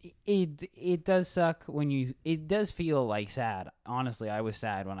 And it does suck it does feel like sad. Honestly, I was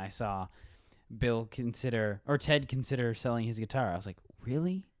sad when I saw Ted consider selling his guitar. I was like,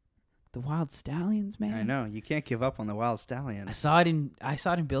 really? The Wild Stallions, man. I know you can't give up on the Wild I Stallions. saw it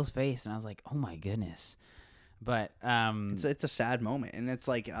in Bill's face, and I was like, oh my goodness. But It's a sad moment, and it's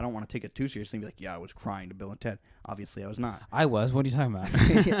like I don't want to take it too seriously and be like, yeah, I was crying to Bill and Ted. Obviously, I was not. I was. What are you talking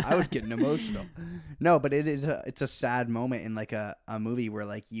about? I was getting emotional. No, but it's a sad moment in like a movie where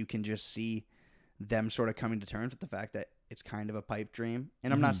like you can just see them sort of coming to terms with the fact that it's kind of a pipe dream.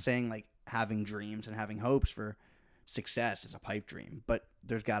 And I'm not saying like having dreams and having hopes for success is a pipe dream, but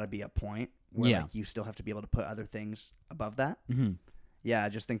there's got to be a point where like you still have to be able to put other things above that. Mm-hmm. Yeah, I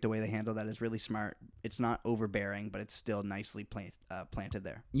just think the way they handle that is really smart. It's not overbearing, but it's still nicely planted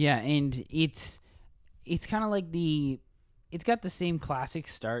there. Yeah, and it's kind of like it's got the same classic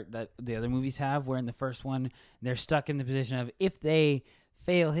start that the other movies have, where in the first one they're stuck in the position of if they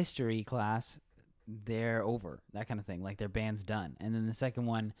fail history class, they're over, that kind of thing, like their band's done. And then the second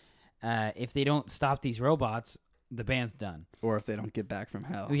one, if they don't stop these robots, the band's done. Or if they don't get back from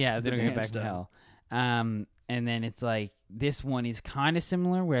hell. Yeah, if they don't get back from hell. And then it's like this one is kind of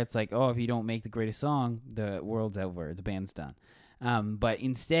similar, where it's like, oh, if you don't make the greatest song, the world's over, the band's done. But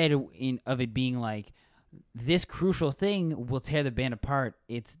instead of it being like this crucial thing will tear the band apart,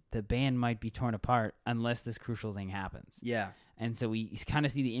 it's the band might be torn apart unless this crucial thing happens. Yeah. And so we kind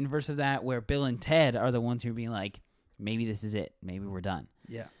of see the inverse of that, where Bill and Ted are the ones who are being like, maybe this is it, maybe we're done.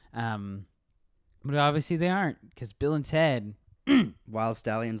 Yeah. But obviously they aren't, because Bill and Ted. Wild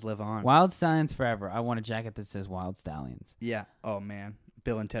Stallions live on. Wild Stallions forever. I want a jacket that says Wild Stallions. Yeah. Oh, man.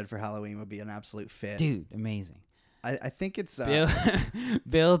 Bill and Ted for Halloween would be an absolute fit. Dude, amazing. I think it's...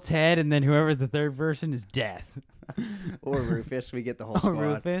 Bill, Ted, and then whoever's the third person is Death. Or Rufus. We get the whole squad.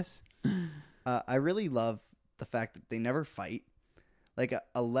 Or Rufus. I really love the fact that they never fight. Like,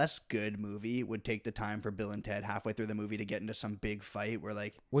 a less good movie would take the time for Bill and Ted halfway through the movie to get into some big fight where,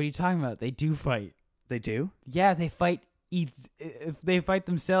 like... What are you talking about? They do fight. They do? Yeah, they fight... If they fight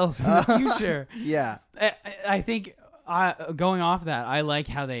themselves in the future. Yeah. I think going off that, I like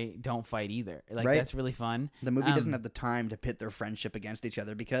how they don't fight either. Like, right? That's really fun. The movie doesn't have the time to pit their friendship against each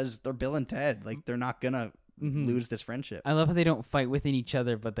other because they're Bill and Ted. Like, they're not gonna lose this friendship. I love how they don't fight within each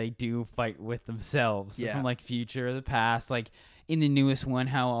other, but they do fight with themselves. Yeah. From like future or the past. Like in the newest one,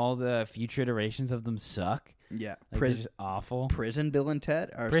 how all the future iterations of them suck. Yeah. Like, they're just awful. Prison Bill and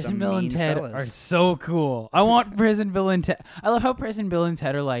Ted are Prison some Bill mean and Ted fellas. are so cool. I want Prison Bill and Ted. I love how Prison Bill and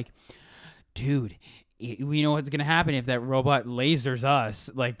Ted are like, dude, we know what's gonna happen if that robot lasers us,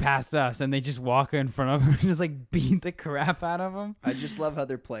 like past us, and they just walk in front of him and just like beat the crap out of him. I just love how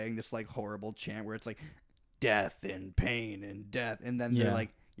they're playing this like horrible chant where it's like death and pain and death, and then they're like,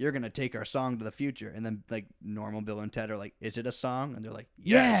 you're gonna take our song to the future, and then like normal Bill and Ted are like, is it a song? And they're like,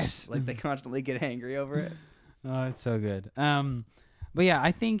 yes. Like they constantly get angry over it. Oh, it's so good. But yeah,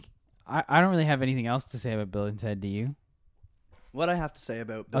 I think I don't really have anything else to say about Bill and Ted. Do you? What I have to say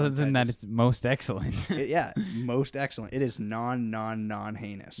about Bill other and than Ted that, is, it's most excellent. most excellent. It is non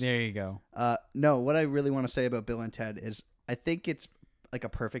heinous. There you go. No, what I really want to say about Bill and Ted is I think it's like a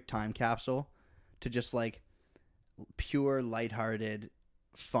perfect time capsule to just like pure lighthearted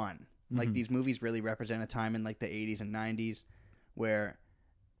fun. Like these movies really represent a time in like the 80s and 90s where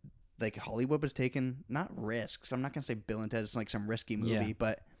like Hollywood was taking not risks. I'm not gonna say Bill and Ted is like some risky movie,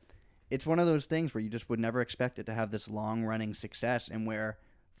 but it's one of those things where you just would never expect it to have this long running success, and where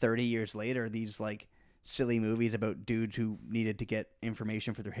 30 years later these like silly movies about dudes who needed to get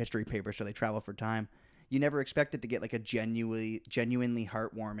information for their history paper so they travel for time, you never expect it to get like a genuinely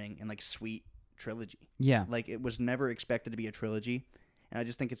heartwarming and like sweet trilogy. Yeah. Like it was never expected to be a trilogy, and I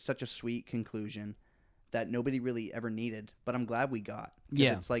just think it's such a sweet conclusion that nobody really ever needed, but I'm glad we got.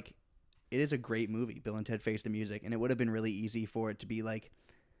 Yeah. It's like it is a great movie, Bill and Ted Face the Music, and it would have been really easy for it to be like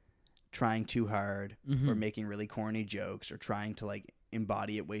trying too hard or making really corny jokes or trying to like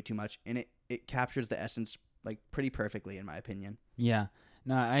embody it way too much, and it captures the essence like pretty perfectly in my opinion. Yeah.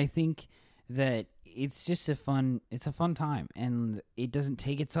 No, I think that it's just a fun time, and it doesn't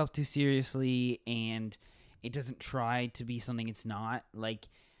take itself too seriously, and it doesn't try to be something it's not. Like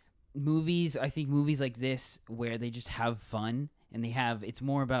I think movies like this where they just have fun and it's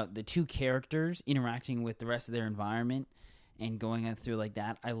more about the two characters interacting with the rest of their environment and going through like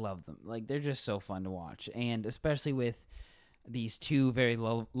that. I love them. Like they're just so fun to watch, and especially with these two very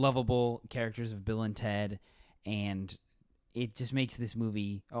lovable characters of Bill and Ted, and it just makes this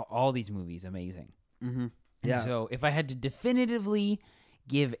movie, all these movies, amazing. Mm-hmm. Yeah. So if I had to definitively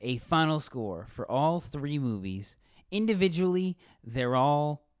give a final score for all three movies individually,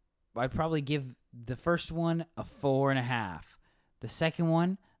 I'd probably give the first one a 4.5, the second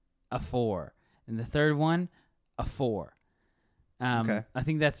one a 4, and the third one a 4. Okay. I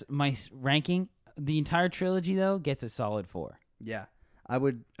think that's my ranking. The entire trilogy, though, gets a solid 4. Yeah. I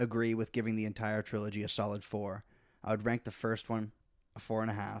would agree with giving the entire trilogy a solid 4. I would rank the first one a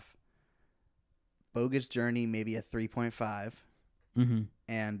 4.5. Bogus Journey maybe a 3.5. Mm-hmm.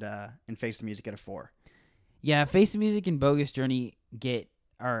 And Face the Music at a 4. Yeah, Face the Music and Bogus Journey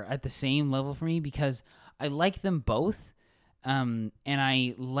are at the same level for me because I like them both, and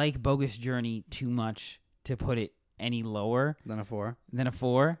I like Bogus Journey too much to put it any lower Than a 4. than a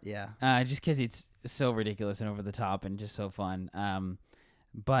 4. Yeah. Just because it's so ridiculous and over the top and just so fun.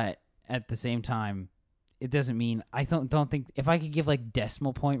 But at the same time, it doesn't mean I don't think if I could give like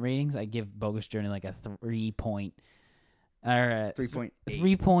decimal point ratings, I'd give Bogus Journey like a 3 point or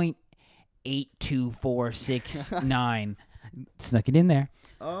 3.8. 3.82469. Snuck it in there.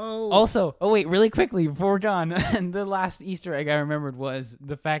 Oh. Also, wait, really quickly before we're done, the last Easter egg I remembered was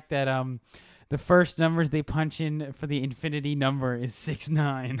the fact that the first numbers they punch in for the infinity number is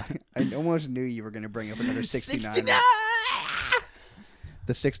 69. I almost knew you were going to bring up another 69. 69!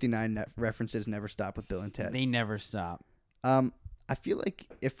 The 69 references never stop with Bill and Ted. They never stop. I feel like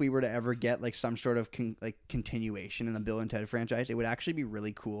if we were to ever get like some sort of continuation in the Bill and Ted franchise, it would actually be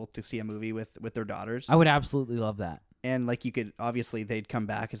really cool to see a movie with their daughters. I would absolutely love that. And like you could obviously they'd come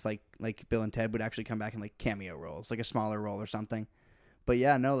back as like Bill and Ted would actually come back in like cameo roles, like a smaller role or something. But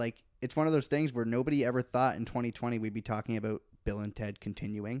yeah, no, like it's one of those things where nobody ever thought in 2020 we'd be talking about Bill and Ted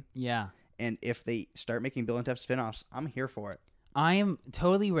continuing. Yeah. And if they start making Bill and Ted spinoffs, I'm here for it. I am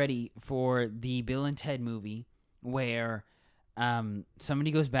totally ready for the Bill and Ted movie where somebody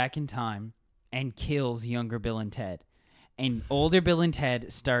goes back in time and kills younger Bill and Ted, and older Bill and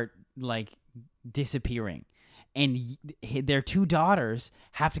Ted start like disappearing, and their 2 daughters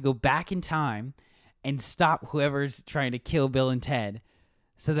have to go back in time and stop whoever's trying to kill Bill and Ted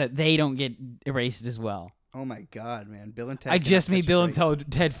so that they don't get erased as well. Oh my God, man. Bill and Ted. I just made Bill and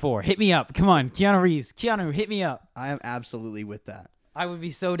Ted 4. Hit me up. Come on. Keanu Reeves. Keanu, hit me up. I am absolutely with that. I would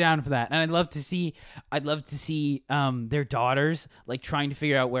be so down for that. And I'd love to see their daughters like trying to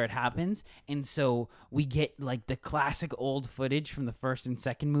figure out where it happens. And so we get like the classic old footage from the first and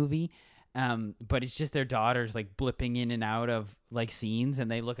second movie. But it's just their daughters like blipping in and out of like scenes, and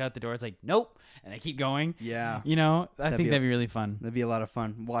they look out the door. It's like, nope. And they keep going. Yeah. You know, I think that'd be really fun. That'd be a lot of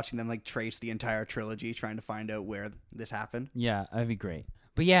fun watching them like trace the entire trilogy, trying to find out where this happened. Yeah, that'd be great.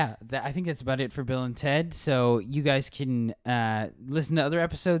 But yeah, I think that's about it for Bill and Ted. So you guys can listen to other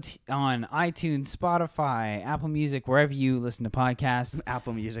episodes on iTunes, Spotify, Apple Music, wherever you listen to podcasts.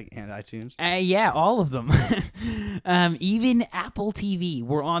 Apple Music and iTunes. Yeah, all of them. Even Apple TV.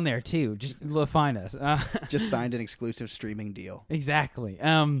 We're on there too. Just find us. Just signed an exclusive streaming deal. Exactly.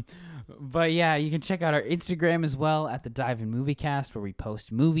 But yeah, you can check out our Instagram as well at the Dive In Movie Cast, where we post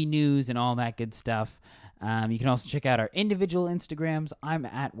movie news and all that good stuff. You can also check out our individual Instagrams. I'm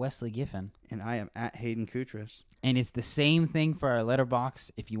at Wesley Giffen. And I am at Hayden Koutras. And it's the same thing for our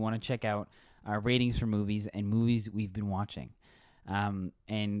letterbox if you want to check out our ratings for movies and movies we've been watching.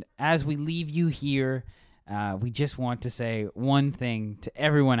 And as we leave you here, we just want to say one thing to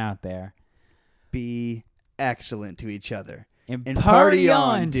everyone out there. Be excellent to each other. And party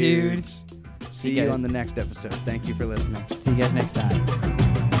on, dudes. See you on the next episode. Thank you for listening. See you guys next time.